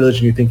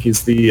religion you think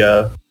he's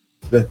that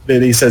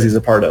he says he's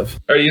a part of?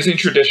 Are you using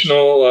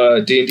traditional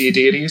D&D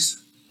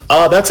deities?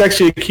 That's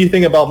actually a key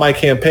thing about my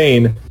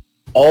campaign.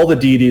 All the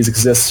deities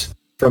exist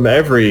from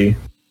every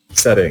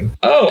setting.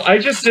 Oh, I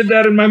just did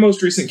that in my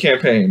most recent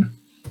campaign.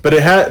 But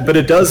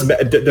it does.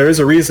 There is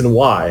a reason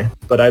why.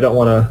 But I don't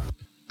want to.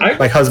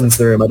 My husband's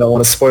in the room. I don't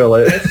want to spoil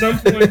it. At some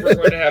point, we're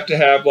going to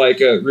have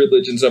like a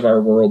religions of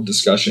our world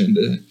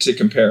discussion to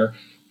compare.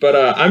 But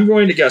I'm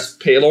going to guess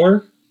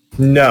Palor.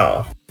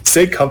 No,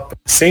 Saint.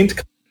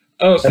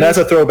 Oh, and that's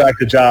a throwback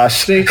to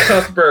Josh. Saint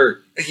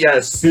Cuthbert.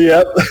 Yes.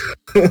 Yep.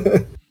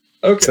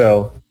 Okay.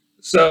 So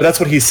that's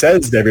what he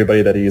says to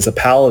everybody that he is a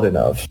paladin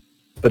of.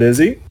 But is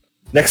he?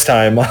 Next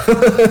time. I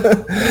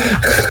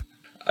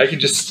can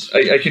just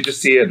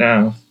see it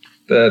now.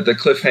 The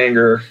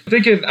cliffhanger.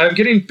 I'm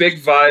getting big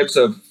vibes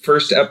of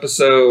first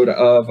episode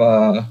of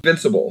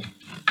Invincible.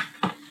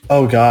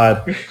 Oh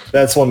God,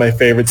 that's one of my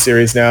favorite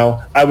series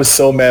now. I was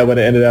so mad when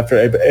it ended after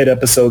 8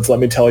 episodes, let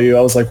me tell you.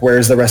 I was like,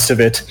 where's the rest of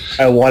it?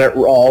 I want it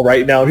all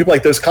right now. People are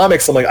like, there's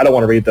comics. I'm like, I don't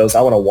want to read those. I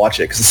want to watch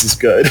it because this is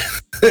good.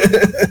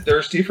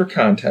 Thirsty for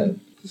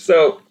content.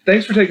 So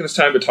thanks for taking this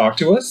time to talk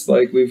to us.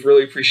 We've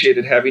really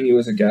appreciated having you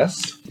as a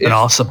guest.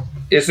 Awesome.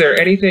 Is there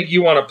anything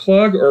you want to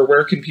plug, or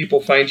where can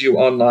people find you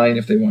online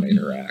if they want to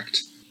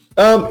interact?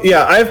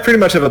 I pretty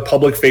much have a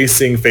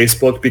public-facing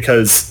Facebook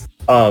because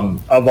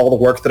of all the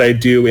work that I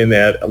do in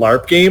that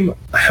LARP game.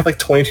 I have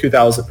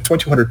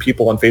 2,200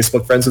 people on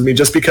Facebook friends with me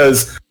just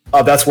because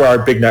that's where our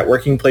big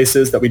networking place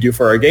is that we do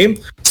for our game.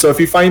 So if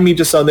you find me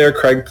just on there,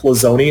 Craig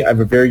Plazony, I have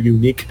a very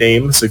unique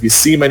name. So if you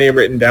see my name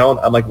written down,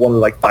 I'm one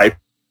of 5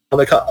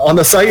 on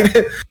the site.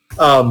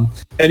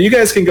 And you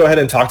guys can go ahead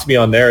and talk to me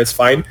on there. It's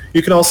fine.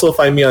 You can also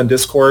find me on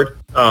Discord,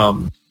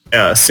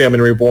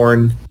 Salmon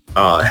Reborn,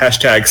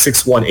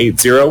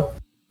 #6180.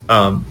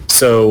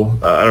 So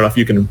I don't know if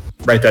you can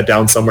write that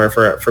down somewhere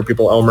for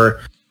people, Elmer.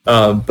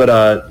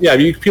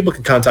 People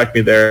can contact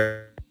me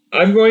there.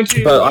 I'm going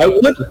to. But I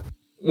would.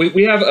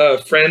 We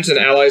have friends and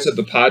allies of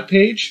the pod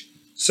page,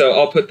 so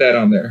I'll put that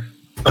on there.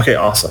 Okay,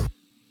 awesome.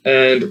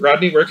 And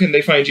Rodney, where can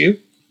they find you?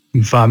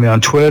 You can find me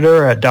on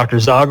Twitter at Dr.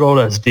 Zoggle.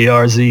 That's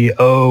DRZOGGLE.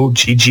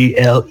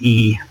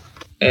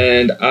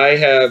 And I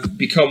have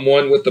become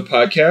one with the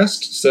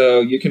podcast,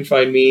 so you can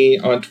find me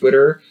on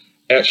Twitter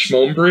at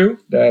Schmombrew.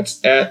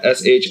 That's at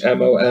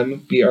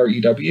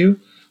SHMOMBREW,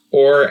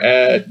 or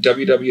at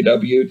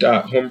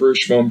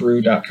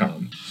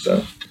www.homebrewschmombrew.com.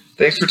 So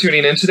thanks for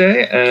tuning in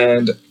today,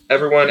 and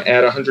everyone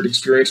add 100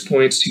 experience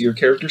points to your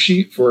character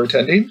sheet for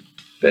attending.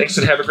 Thanks,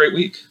 and have a great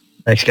week.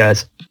 Thanks,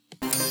 guys.